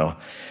 We don't know.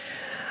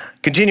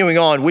 Continuing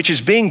on, which is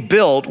being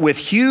built with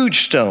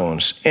huge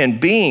stones, and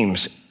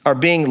beams are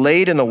being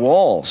laid in the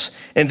walls.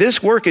 And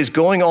this work is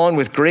going on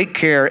with great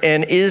care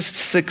and is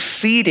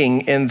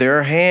succeeding in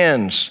their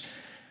hands.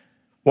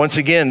 Once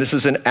again, this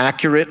is an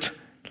accurate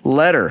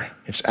letter.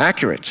 It's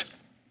accurate.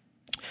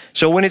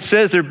 So when it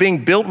says they're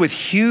being built with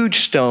huge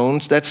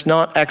stones, that's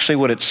not actually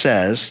what it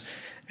says.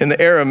 In the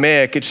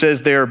Aramaic, it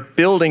says they're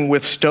building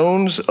with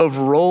stones of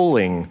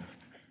rolling.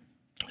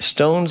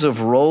 Stones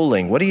of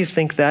rolling. What do you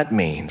think that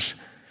means?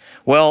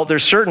 Well,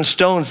 there's certain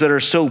stones that are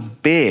so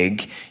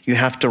big, you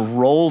have to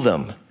roll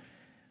them.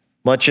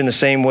 Much in the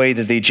same way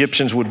that the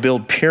Egyptians would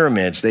build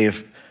pyramids. They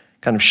have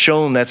kind of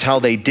shown that's how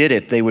they did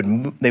it. They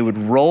would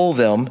roll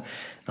them,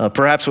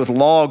 perhaps with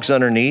logs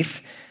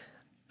underneath.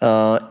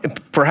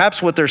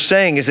 Perhaps what they're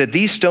saying is that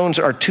these stones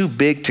are too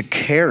big to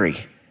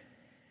carry.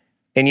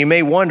 And you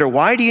may wonder,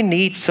 why do you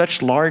need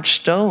such large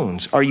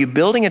stones? Are you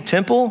building a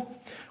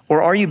temple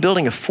or are you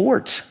building a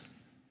fort?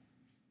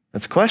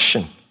 That's a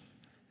question.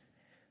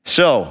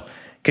 So,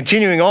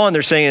 continuing on,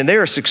 they're saying, and they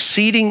are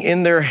succeeding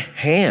in their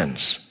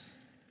hands.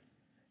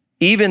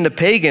 Even the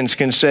pagans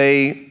can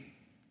say,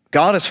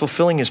 God is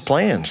fulfilling his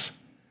plans.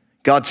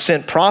 God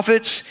sent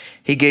prophets.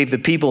 He gave the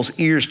people's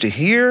ears to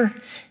hear.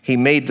 He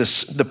made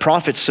the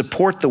prophets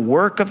support the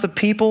work of the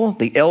people.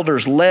 The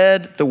elders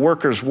led, the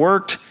workers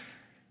worked.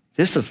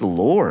 This is the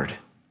Lord.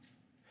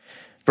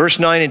 Verse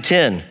 9 and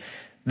 10.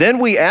 Then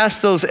we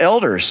asked those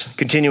elders,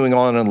 continuing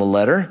on in the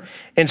letter,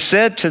 and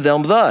said to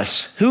them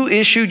thus, who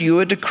issued you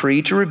a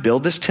decree to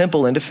rebuild this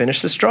temple and to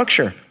finish the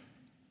structure?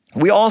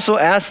 We also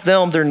asked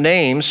them their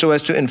names so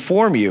as to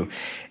inform you,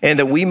 and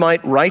that we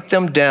might write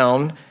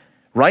down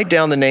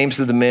the names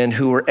of the men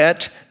who were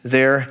at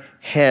their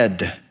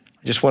head.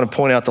 I just want to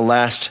point out the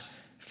last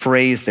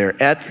phrase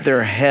there, at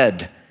their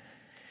head.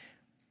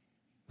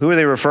 Who are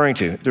they referring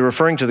to? They're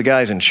referring to the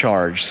guys in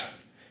charge.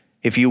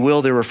 If you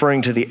will, they're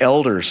referring to the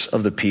elders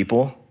of the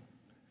people.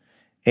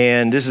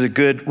 And this is a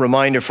good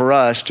reminder for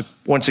us to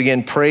once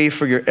again pray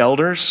for your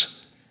elders.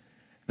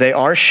 They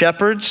are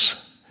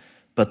shepherds,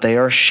 but they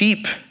are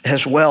sheep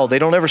as well. They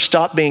don't ever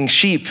stop being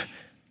sheep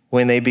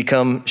when they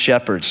become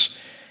shepherds.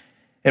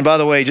 And by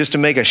the way, just to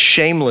make a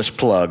shameless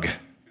plug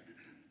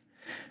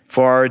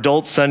for our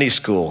adult Sunday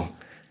school,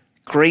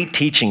 great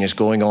teaching is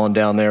going on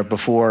down there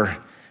before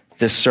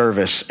this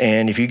service.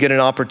 And if you get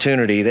an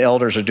opportunity, the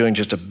elders are doing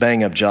just a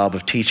bang-up job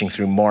of teaching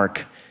through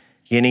Mark.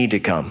 You need to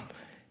come.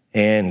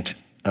 And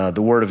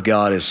the word of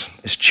God is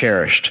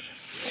cherished.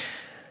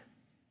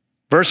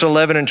 Verse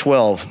 11 and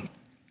 12.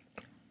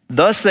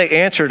 Thus they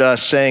answered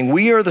us, saying,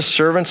 we are the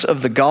servants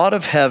of the God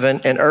of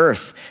heaven and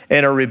earth,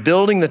 and are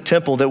rebuilding the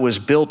temple that was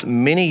built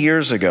many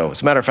years ago.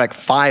 As a matter of fact,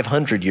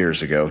 500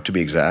 years ago, to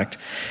be exact,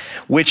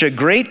 which a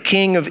great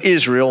king of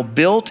Israel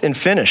built and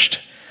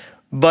finished.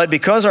 But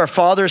because our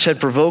fathers had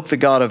provoked the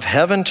God of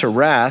heaven to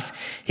wrath,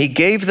 he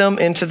gave them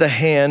into the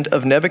hand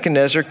of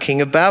Nebuchadnezzar,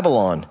 king of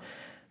Babylon,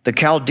 the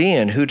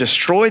Chaldean, who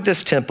destroyed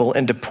this temple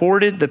and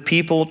deported the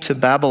people to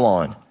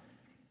Babylon.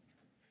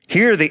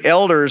 Here the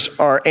elders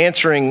are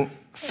answering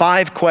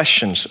 5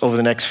 questions over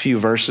the next few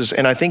verses,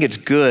 and I think it's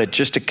good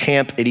just to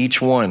camp at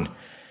each one.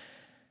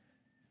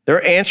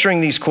 They're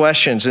answering these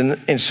questions,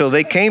 and so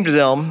they came to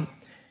them,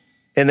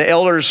 and the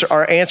elders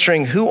are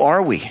answering, who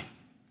are we?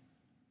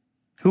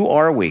 Who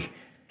are we?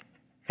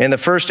 And the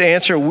first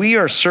answer, we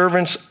are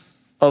servants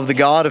of the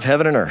God of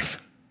heaven and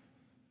earth.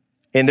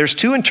 And there's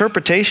 2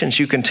 interpretations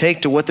you can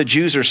take to what the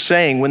Jews are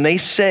saying when they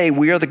say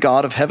we are the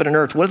God of heaven and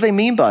earth. What do they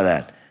mean by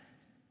that?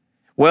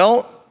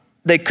 Well,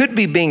 they could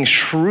be being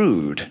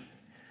shrewd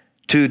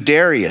to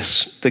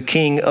Darius, the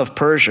king of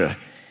Persia.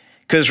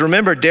 Because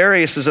remember,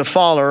 Darius is a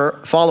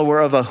follower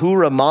of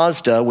Ahura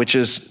Mazda, which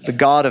is the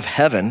God of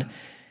heaven.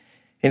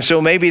 And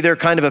so maybe they're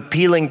kind of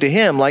appealing to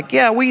him, like,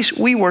 yeah,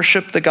 we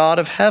worship the God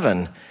of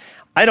heaven.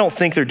 I don't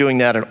think they're doing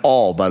that at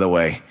all, by the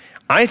way.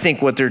 I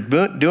think what they're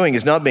doing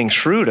is not being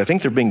shrewd. I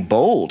think they're being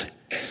bold.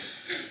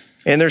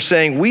 And they're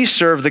saying, we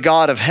serve the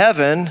God of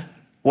heaven.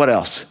 What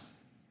else?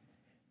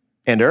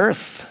 And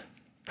earth.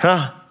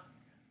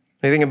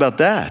 Anything about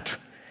that?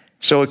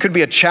 So it could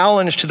be a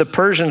challenge to the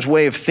Persians'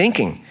 way of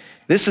thinking.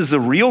 This is the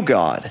real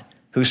God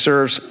who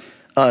serves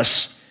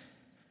us,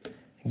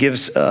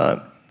 gives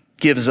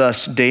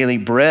us daily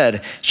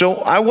bread.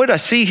 So what I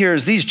see here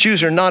is these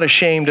Jews are not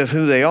ashamed of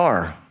who they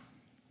are.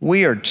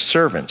 We are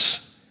servants.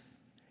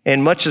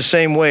 In much the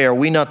same way, are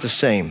we not the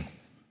same?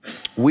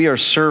 We are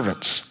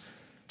servants.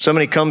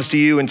 Somebody comes to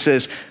you and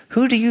says,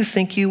 who do you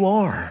think you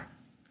are?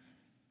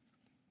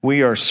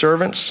 We are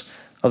servants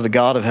of the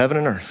God of heaven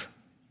and earth.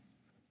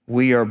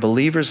 We are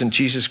believers in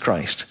Jesus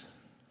Christ.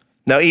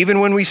 Now, even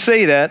when we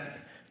say that,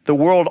 the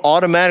world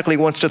automatically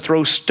wants to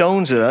throw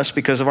stones at us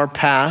because of our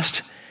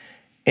past.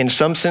 In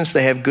some sense,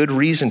 they have good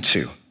reason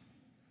to.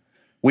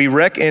 We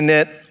reckon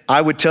that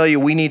I would tell you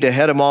we need to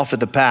head them off at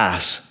the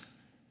pass.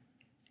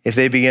 If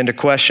they begin to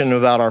question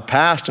about our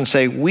past and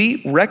say,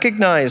 we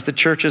recognize the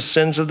church's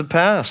sins of the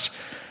past,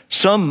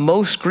 some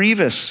most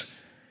grievous.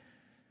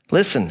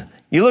 Listen,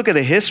 you look at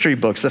the history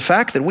books, the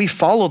fact that we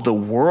followed the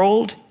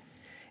world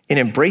in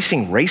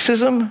embracing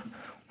racism,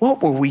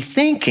 what were we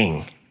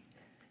thinking?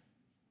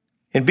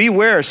 And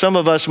beware, some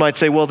of us might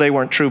say, well, they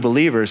weren't true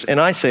believers. And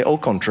I say, au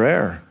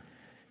contraire.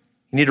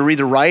 You need to read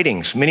the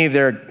writings. Many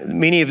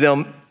of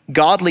them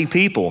godly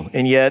people,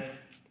 and yet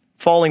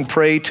falling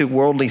prey to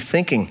worldly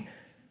thinking.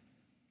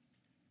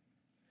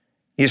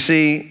 You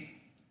see,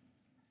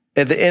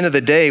 at the end of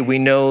the day, we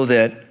know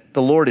that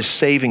the Lord is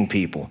saving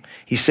people.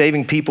 He's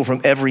saving people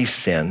from every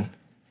sin.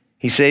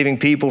 He's saving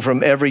people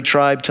from every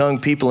tribe, tongue,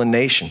 people, and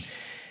nation.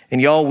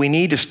 And y'all, we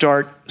need to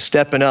start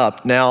stepping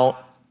up now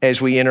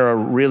as we enter a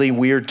really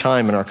weird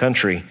time in our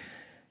country.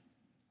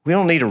 We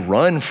don't need to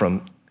run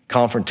from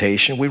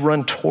confrontation. We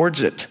run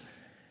towards it.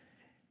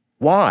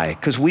 Why?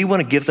 Because we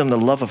want to give them the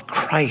love of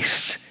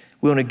Christ.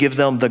 We want to give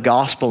them the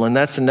gospel, and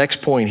that's the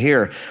next point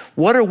here.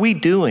 What are we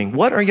doing?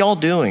 What are y'all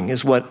doing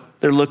is what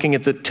they're looking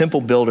at the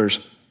temple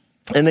builders.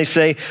 And they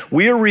say,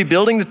 we are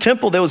rebuilding the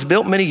temple that was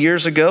built many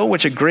years ago,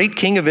 which a great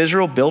king of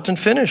Israel built and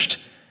finished.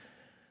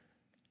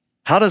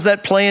 How does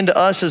that play into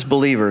us as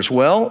believers?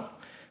 Well,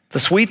 the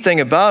sweet thing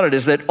about it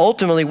is that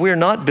ultimately we're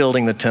not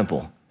building the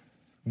temple.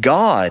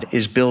 God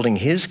is building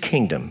his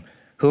kingdom,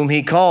 whom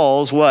he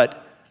calls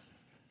what?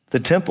 The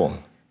temple.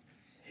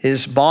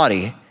 His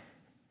body,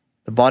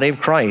 the body of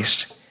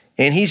Christ,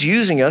 and he's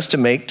using us to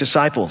make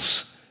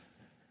disciples.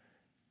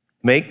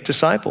 Make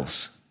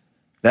disciples.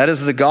 That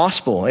is the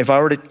gospel. If I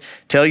were to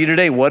tell you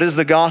today, what is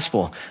the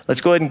gospel?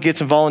 Let's go ahead and get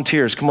some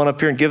volunteers. Come on up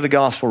here and give the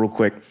gospel real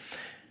quick.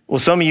 Well,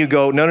 some of you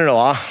go, no,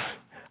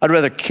 I'd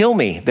rather kill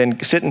me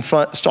than sit in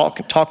front,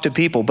 talk to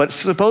people. But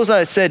suppose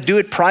I said, do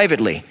it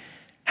privately.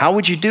 How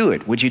would you do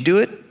it? Would you do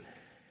it?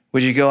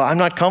 Would you go, I'm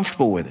not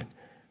comfortable with it?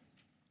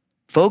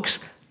 Folks,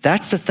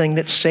 that's the thing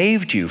that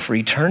saved you for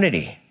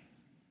eternity.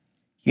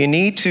 You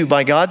need to,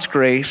 by God's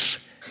grace,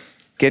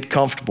 get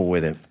comfortable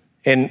with it.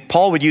 And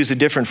Paul would use a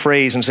different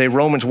phrase and say,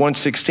 Romans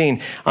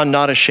 1:16, I'm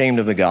not ashamed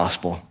of the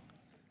gospel.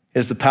 It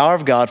is the power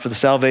of God for the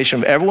salvation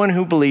of everyone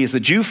who believes, the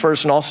Jew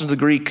first and also the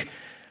Greek.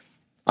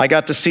 I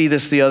got to see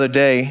this the other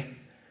day.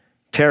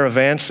 Tara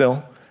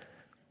Vansell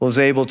was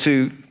able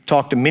to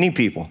talk to many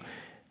people,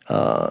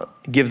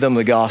 give them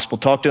the gospel,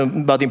 talk to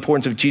them about the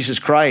importance of Jesus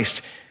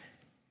Christ.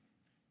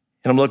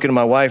 And I'm looking at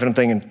my wife and I'm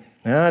thinking,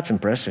 that's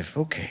impressive.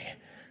 Okay.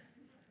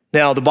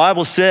 Now, the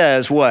Bible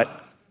says what?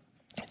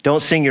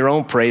 Don't sing your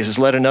own praises,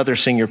 let another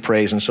sing your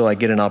praise. And so I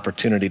get an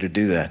opportunity to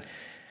do that.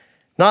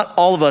 Not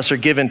all of us are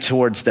given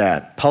towards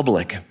that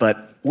public,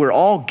 but we're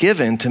all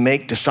given to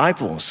make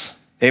disciples.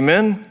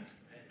 Amen?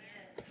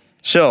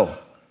 So,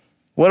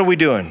 what are we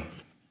doing?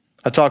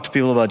 I talk to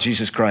people about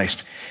Jesus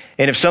Christ.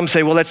 And if some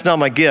say, well, that's not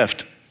my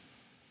gift,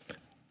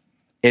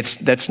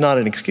 that's not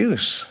an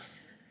excuse.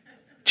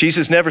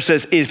 Jesus never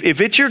says, if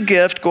it's your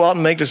gift, go out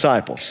and make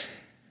disciples.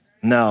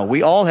 No,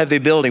 we all have the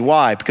ability.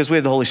 Why? Because we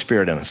have the Holy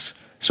Spirit in us.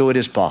 So it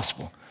is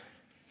possible.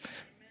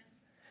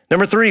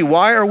 Number 3,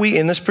 why are we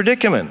in this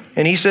predicament?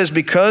 And he says,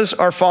 because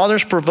our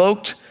fathers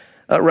provoked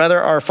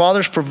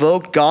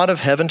God of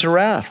heaven to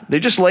wrath.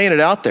 They're just laying it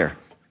out there.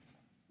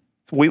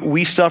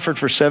 We suffered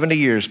for 70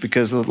 years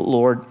because the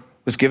Lord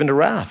was given to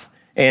wrath.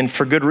 And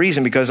for good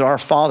reason, because of our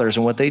fathers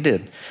and what they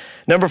did.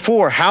 Number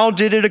 4, how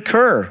did it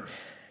occur?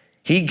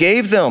 He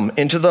gave them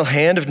into the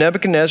hand of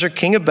Nebuchadnezzar,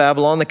 king of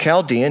Babylon, the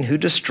Chaldean, who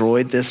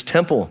destroyed this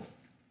temple.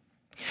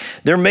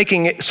 They're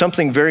making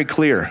something very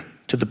clear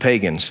to the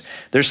pagans.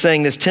 They're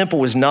saying this temple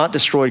was not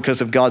destroyed because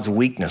of God's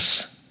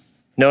weakness.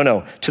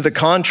 No. To the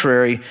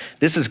contrary,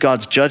 this is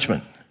God's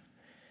judgment.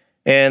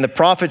 And the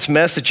prophets'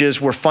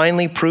 messages were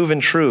finally proven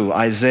true.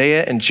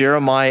 Isaiah and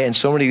Jeremiah and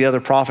so many of the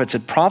other prophets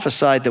had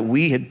prophesied that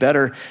we had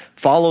better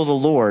follow the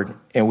Lord,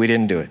 and we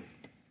didn't do it.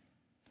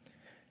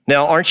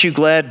 Now, aren't you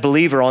glad,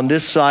 believer, on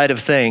this side of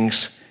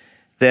things,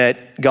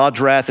 that God's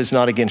wrath is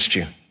not against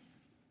you?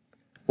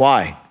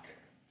 Why?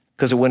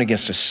 Because it went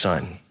against his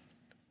son.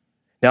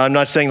 Now, I'm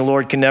not saying the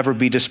Lord can never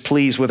be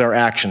displeased with our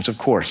actions, of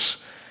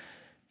course.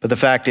 But the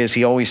fact is,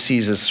 he always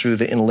sees us through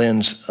the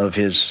lens of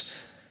his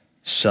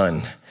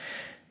son.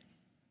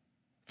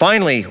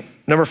 Finally,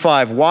 number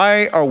 5,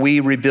 why are we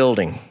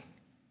rebuilding?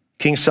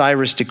 King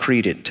Cyrus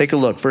decreed it. Take a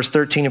look, verse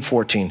 13 and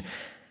 14.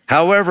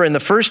 However, in the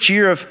first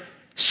year of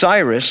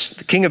Cyrus,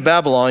 the king of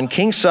Babylon,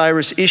 King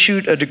Cyrus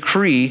issued a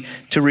decree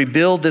to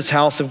rebuild this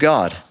house of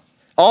God.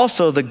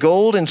 Also, the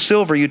gold and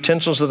silver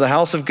utensils of the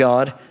house of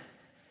God,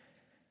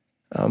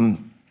 also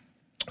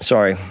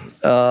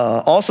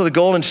the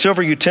gold and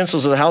silver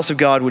utensils of the house of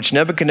God, which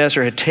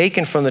Nebuchadnezzar had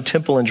taken from the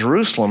temple in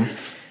Jerusalem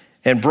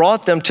and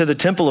brought them to the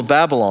temple of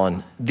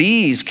Babylon.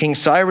 These King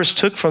Cyrus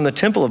took from the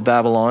temple of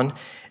Babylon,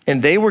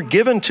 and they were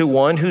given to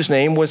one whose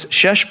name was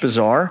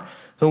Sheshbazzar,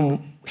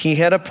 whom he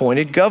had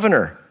appointed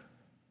governor.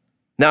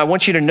 Now, I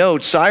want you to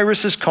note,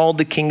 Cyrus is called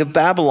the king of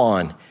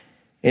Babylon.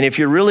 And if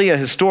you're really a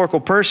historical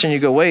person, you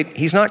go, wait,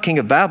 he's not king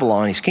of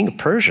Babylon, he's king of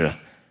Persia.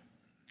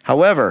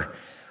 However,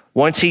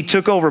 once he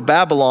took over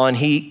Babylon,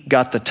 he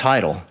got the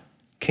title,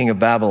 king of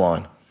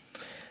Babylon.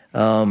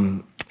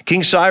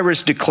 King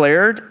Cyrus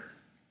declared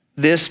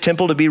this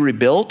temple to be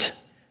rebuilt.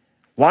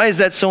 Why is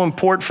that so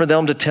important for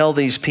them to tell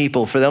these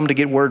people, for them to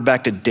get word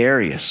back to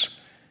Darius?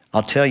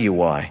 I'll tell you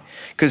why.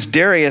 Because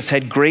Darius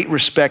had great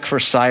respect for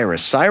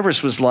Cyrus.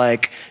 Cyrus was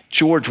like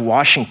George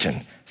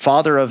Washington,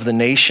 father of the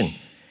nation.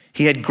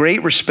 He had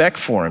great respect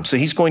for him, so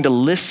he's going to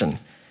listen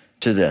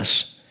to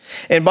this.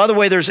 And by the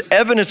way, there's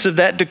evidence of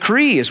that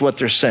decree is what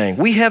they're saying.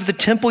 We have the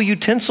temple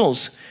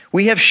utensils.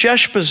 We have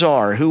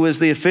Sheshbazzar, who is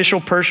the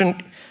official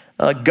Persian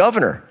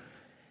governor,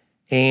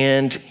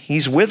 and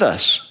he's with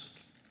us.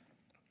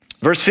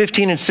 Verse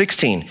 15 and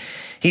 16,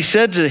 he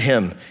said to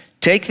him,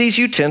 take these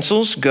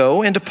utensils,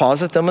 go and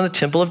deposit them in the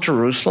temple of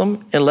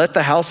Jerusalem, and let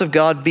the house of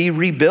God be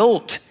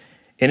rebuilt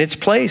in its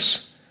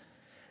place.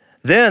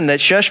 Then that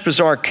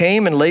Sheshbazzar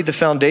came and laid the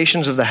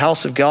foundations of the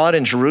house of God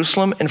in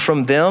Jerusalem, and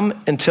from them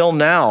until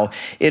now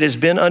it has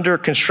been under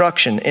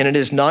construction, and it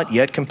is not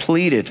yet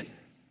completed.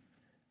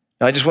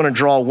 Now, I just want to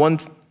draw one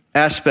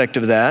aspect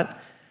of that.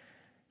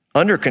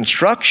 Under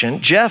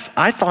construction, Geoff,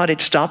 I thought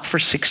it stopped for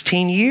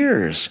 16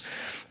 years.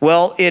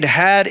 Well, it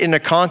had in a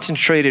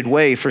concentrated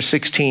way for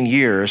 16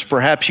 years.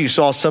 Perhaps you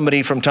saw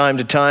somebody from time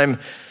to time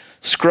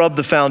scrub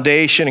the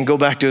foundation and go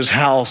back to his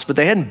house, but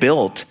they hadn't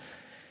built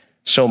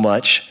so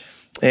much.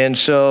 And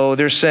so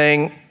they're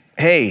saying,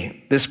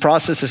 hey, this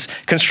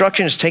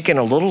construction is taking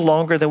a little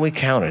longer than we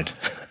counted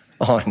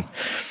on.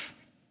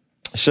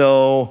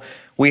 So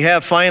we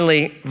have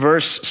finally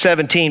verse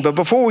 17. But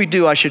before we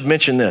do, I should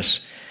mention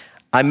this.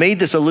 I made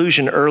this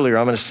allusion earlier.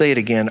 I'm going to say it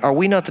again. Are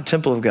we not the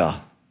temple of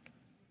God?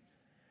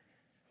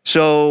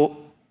 So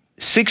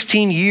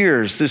 16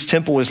 years, this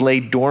temple was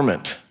laid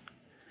dormant.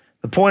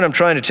 The point I'm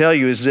trying to tell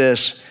you is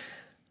this.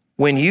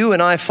 When you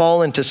and I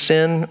fall into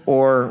sin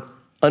or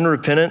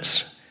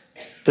unrepentance,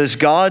 does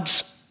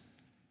God's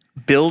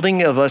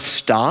building of us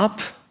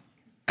stop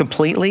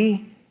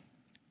completely?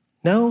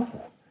 No.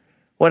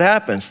 What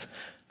happens?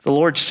 The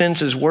Lord sends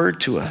his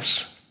word to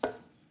us.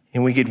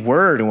 And we get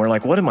word and we're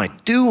like, what am I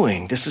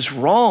doing? This is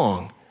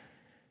wrong.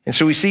 And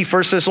so we see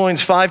 1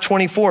 Thessalonians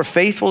 5:24,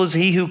 faithful is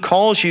he who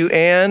calls you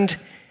and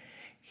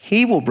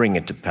he will bring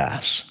it to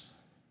pass.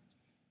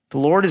 The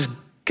Lord has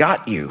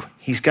got you.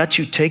 He's got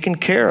you taken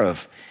care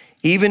of.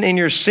 Even in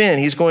your sin,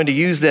 he's going to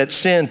use that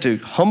sin to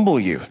humble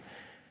you.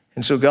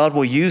 And so God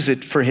will use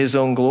it for his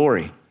own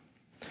glory.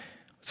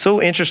 What's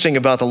so interesting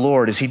about the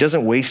Lord is he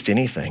doesn't waste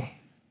anything.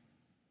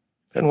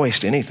 He doesn't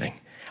waste anything.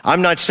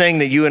 I'm not saying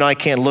that you and I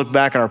can't look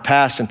back at our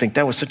past and think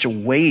that was such a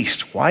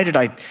waste. Why did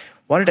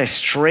I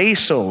stray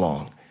so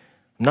long?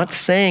 I'm not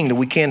saying that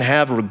we can't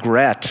have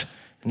regret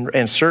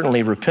and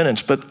certainly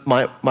repentance, but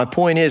my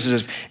point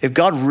is if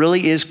God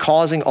really is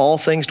causing all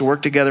things to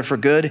work together for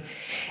good,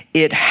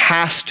 it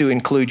has to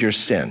include your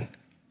sin.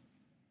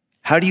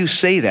 How do you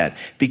say that?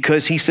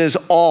 Because he says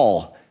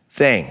all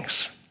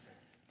things.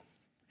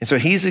 And so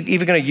he's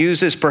even going to use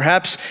this.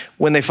 Perhaps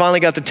when they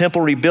finally got the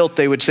temple rebuilt,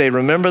 they would say,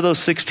 remember those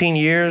 16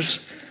 years?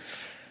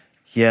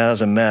 Yeah, it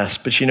was a mess.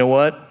 But you know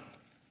what?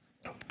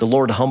 The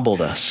Lord humbled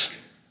us,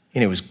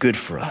 and it was good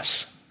for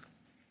us.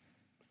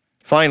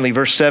 Finally,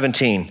 verse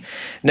 17.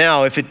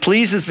 Now, if it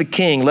pleases the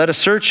king, let a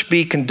search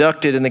be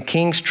conducted in the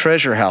king's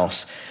treasure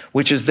house,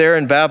 which is there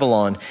in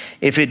Babylon.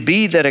 If it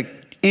be that a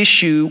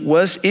issue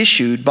was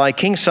issued by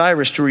King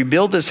Cyrus to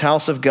rebuild this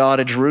house of God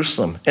at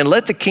Jerusalem, and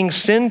let the king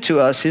send to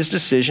us his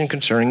decision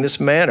concerning this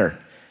matter.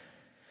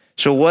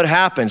 So what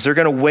happens? They're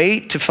going to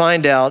wait to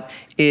find out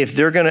if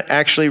they're going to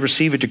actually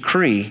receive a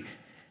decree.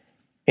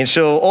 And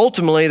so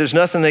ultimately, there's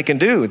nothing they can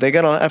do. They're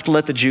going to have to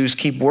let the Jews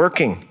keep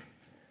working.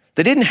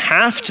 They didn't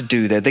have to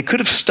do that. They could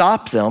have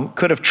stopped them,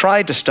 could have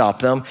tried to stop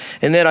them.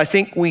 And then I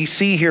think we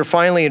see here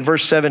finally in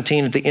verse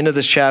 17 at the end of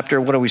this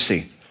chapter, what do we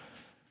see?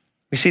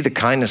 We see the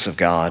kindness of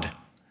God,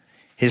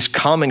 his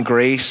common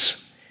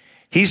grace.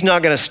 He's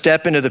not going to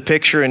step into the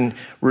picture and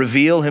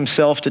reveal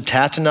himself to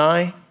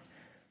Tattenai,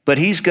 but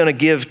he's going to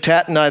give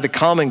Tattenai the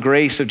common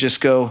grace of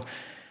just go,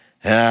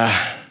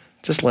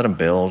 just let him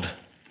build.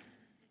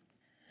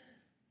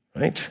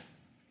 Right?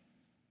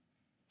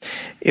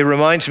 It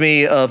reminds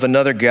me of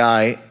another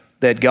guy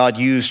that God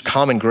used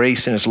common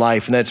grace in his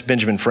life, and that's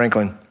Benjamin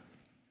Franklin.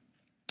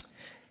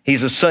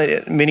 He's a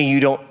son, many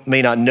of you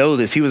may not know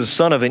this, he was a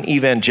son of an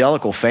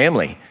evangelical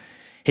family.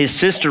 His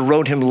sister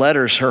wrote him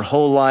letters her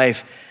whole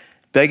life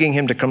begging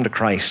him to come to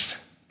Christ.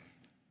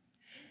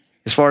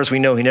 As far as we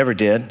know, he never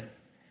did,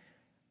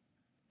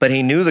 but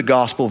he knew the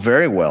gospel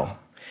very well.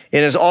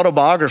 In his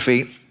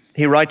autobiography,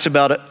 he writes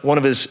about one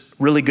of his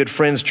really good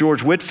friends,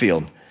 George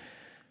Whitefield.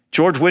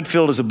 George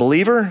Whitefield is a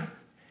believer,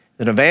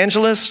 an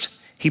evangelist.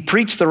 He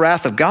preached the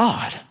wrath of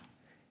God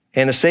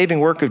and the saving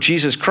work of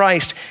Jesus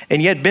Christ,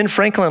 and yet Ben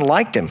Franklin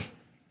liked him.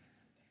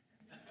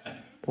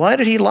 Why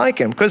did he like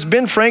him? Because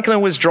Ben Franklin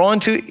was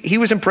he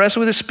was impressed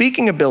with his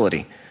speaking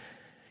ability.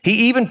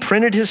 He even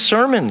printed his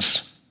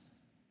sermons.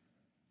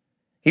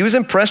 He was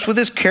impressed with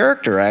his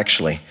character,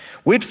 actually.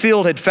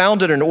 Whitefield had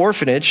founded an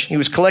orphanage. He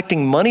was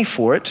collecting money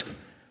for it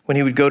when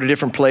he would go to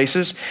different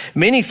places.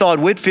 Many thought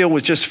Whitefield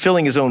was just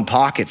filling his own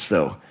pockets,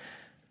 though.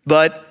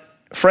 But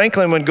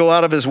Franklin would go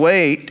out of his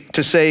way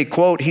to say,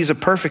 quote, he's a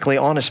perfectly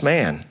honest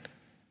man.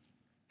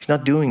 He's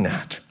not doing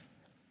that.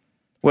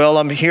 Well,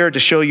 I'm here to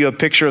show you a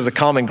picture of the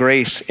common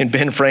grace in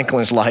Ben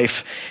Franklin's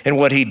life and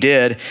what he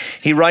did.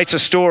 He writes a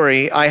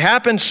story. I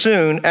happened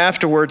soon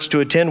afterwards to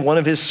attend one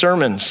of his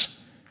sermons,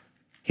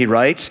 he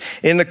writes,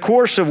 in the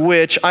course of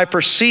which I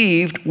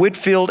perceived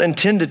Whitefield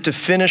intended to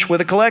finish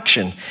with a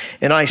collection,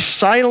 and I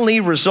silently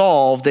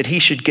resolved that he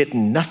should get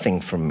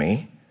nothing from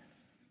me.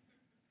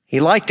 He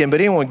liked him, but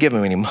he didn't want to give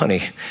him any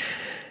money.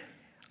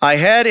 I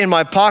had in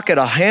my pocket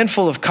a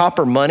handful of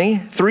copper money,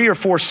 3 or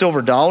 4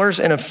 silver dollars,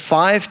 and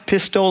 5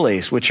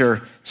 pistoles, which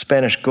are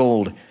Spanish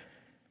gold.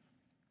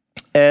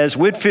 As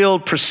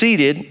Whitefield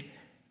proceeded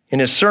in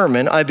his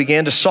sermon, I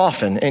began to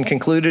soften and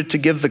concluded to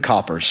give the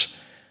coppers.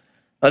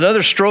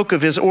 Another stroke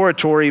of his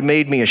oratory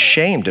made me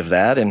ashamed of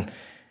that and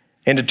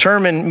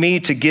determined me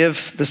to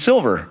give the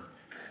silver.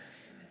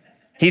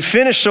 He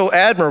finished so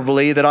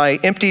admirably that I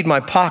emptied my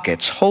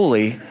pockets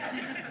wholly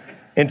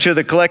into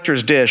the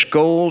collector's dish,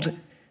 gold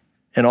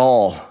and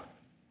all.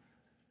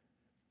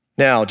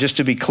 Now, just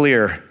to be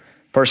clear, a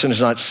person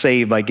is not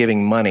saved by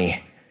giving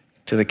money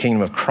to the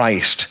kingdom of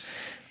Christ.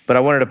 But I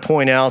wanted to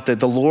point out that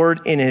the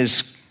Lord, in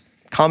his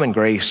common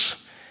grace,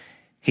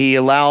 he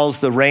allows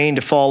the rain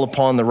to fall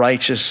upon the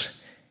righteous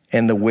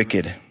and the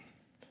wicked.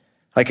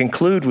 I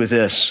conclude with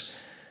this.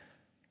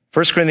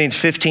 1 Corinthians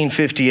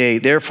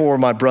 15:58, therefore,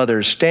 my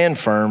brothers, stand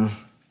firm.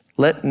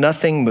 Let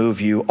nothing move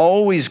you.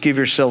 Always give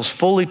yourselves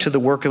fully to the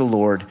work of the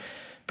Lord,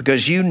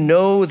 because you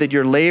know that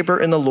your labor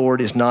in the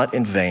Lord is not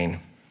in vain.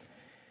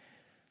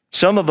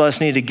 Some of us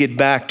need to get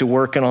back to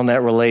working on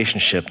that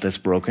relationship that's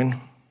broken.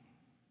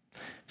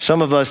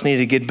 Some of us need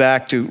to get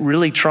back to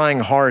really trying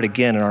hard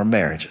again in our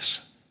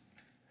marriages.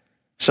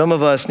 Some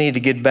of us need to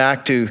get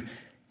back to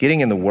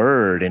getting in the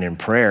Word and in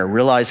prayer,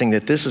 realizing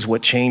that this is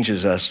what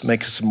changes us,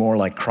 makes us more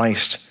like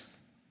Christ.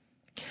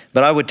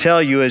 But I would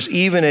tell you,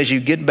 even as you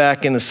get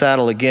back in the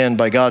saddle again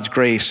by God's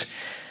grace,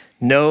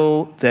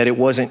 know that it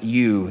wasn't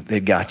you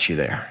that got you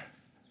there.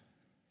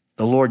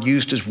 The Lord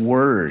used His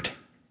Word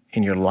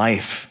in your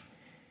life,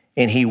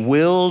 and He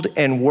willed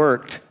and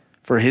worked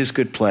for His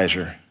good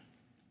pleasure,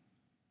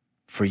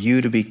 for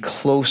you to be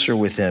closer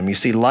with Him. You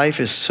see, life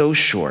is so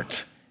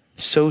short,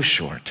 so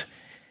short.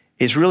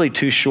 It's really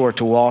too short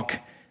to walk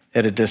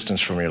at a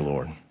distance from your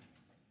Lord.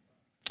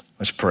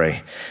 Let's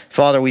pray.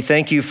 Father, we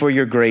thank you for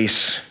your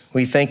grace.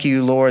 We thank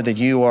you, Lord, that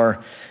you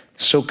are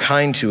so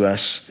kind to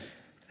us,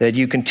 that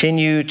you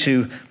continue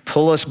to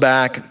pull us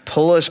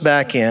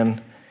back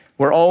in.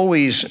 We're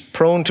always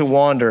prone to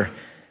wander,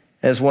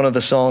 as one of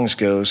the songs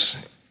goes.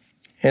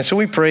 And so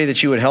we pray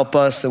that you would help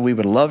us, that we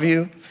would love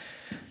you,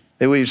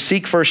 that we would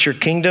seek first your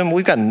kingdom.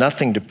 We've got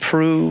nothing to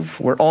prove.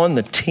 We're on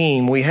the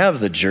team. We have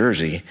the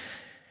jersey.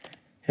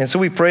 And so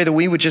we pray that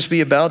we would just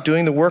be about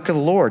doing the work of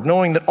the Lord,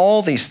 knowing that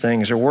all these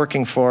things are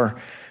working for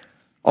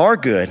our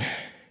good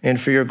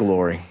and for your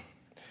glory.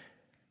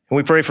 And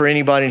we pray for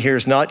anybody in here who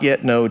does not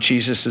yet know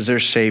Jesus as their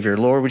Savior.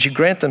 Lord, would you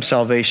grant them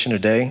salvation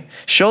today?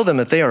 Show them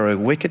that they are a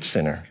wicked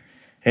sinner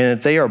and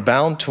that they are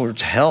bound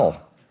towards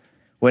hell.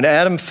 When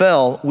Adam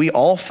fell, we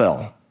all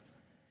fell.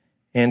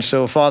 And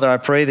so, Father, I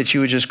pray that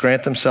you would just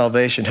grant them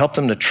salvation. Help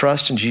them to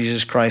trust in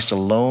Jesus Christ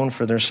alone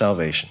for their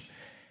salvation.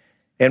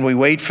 And we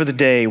wait for the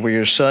day where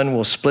your Son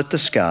will split the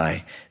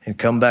sky and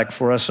come back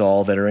for us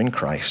all that are in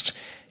Christ.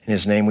 In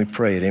His name we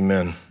pray it.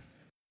 Amen.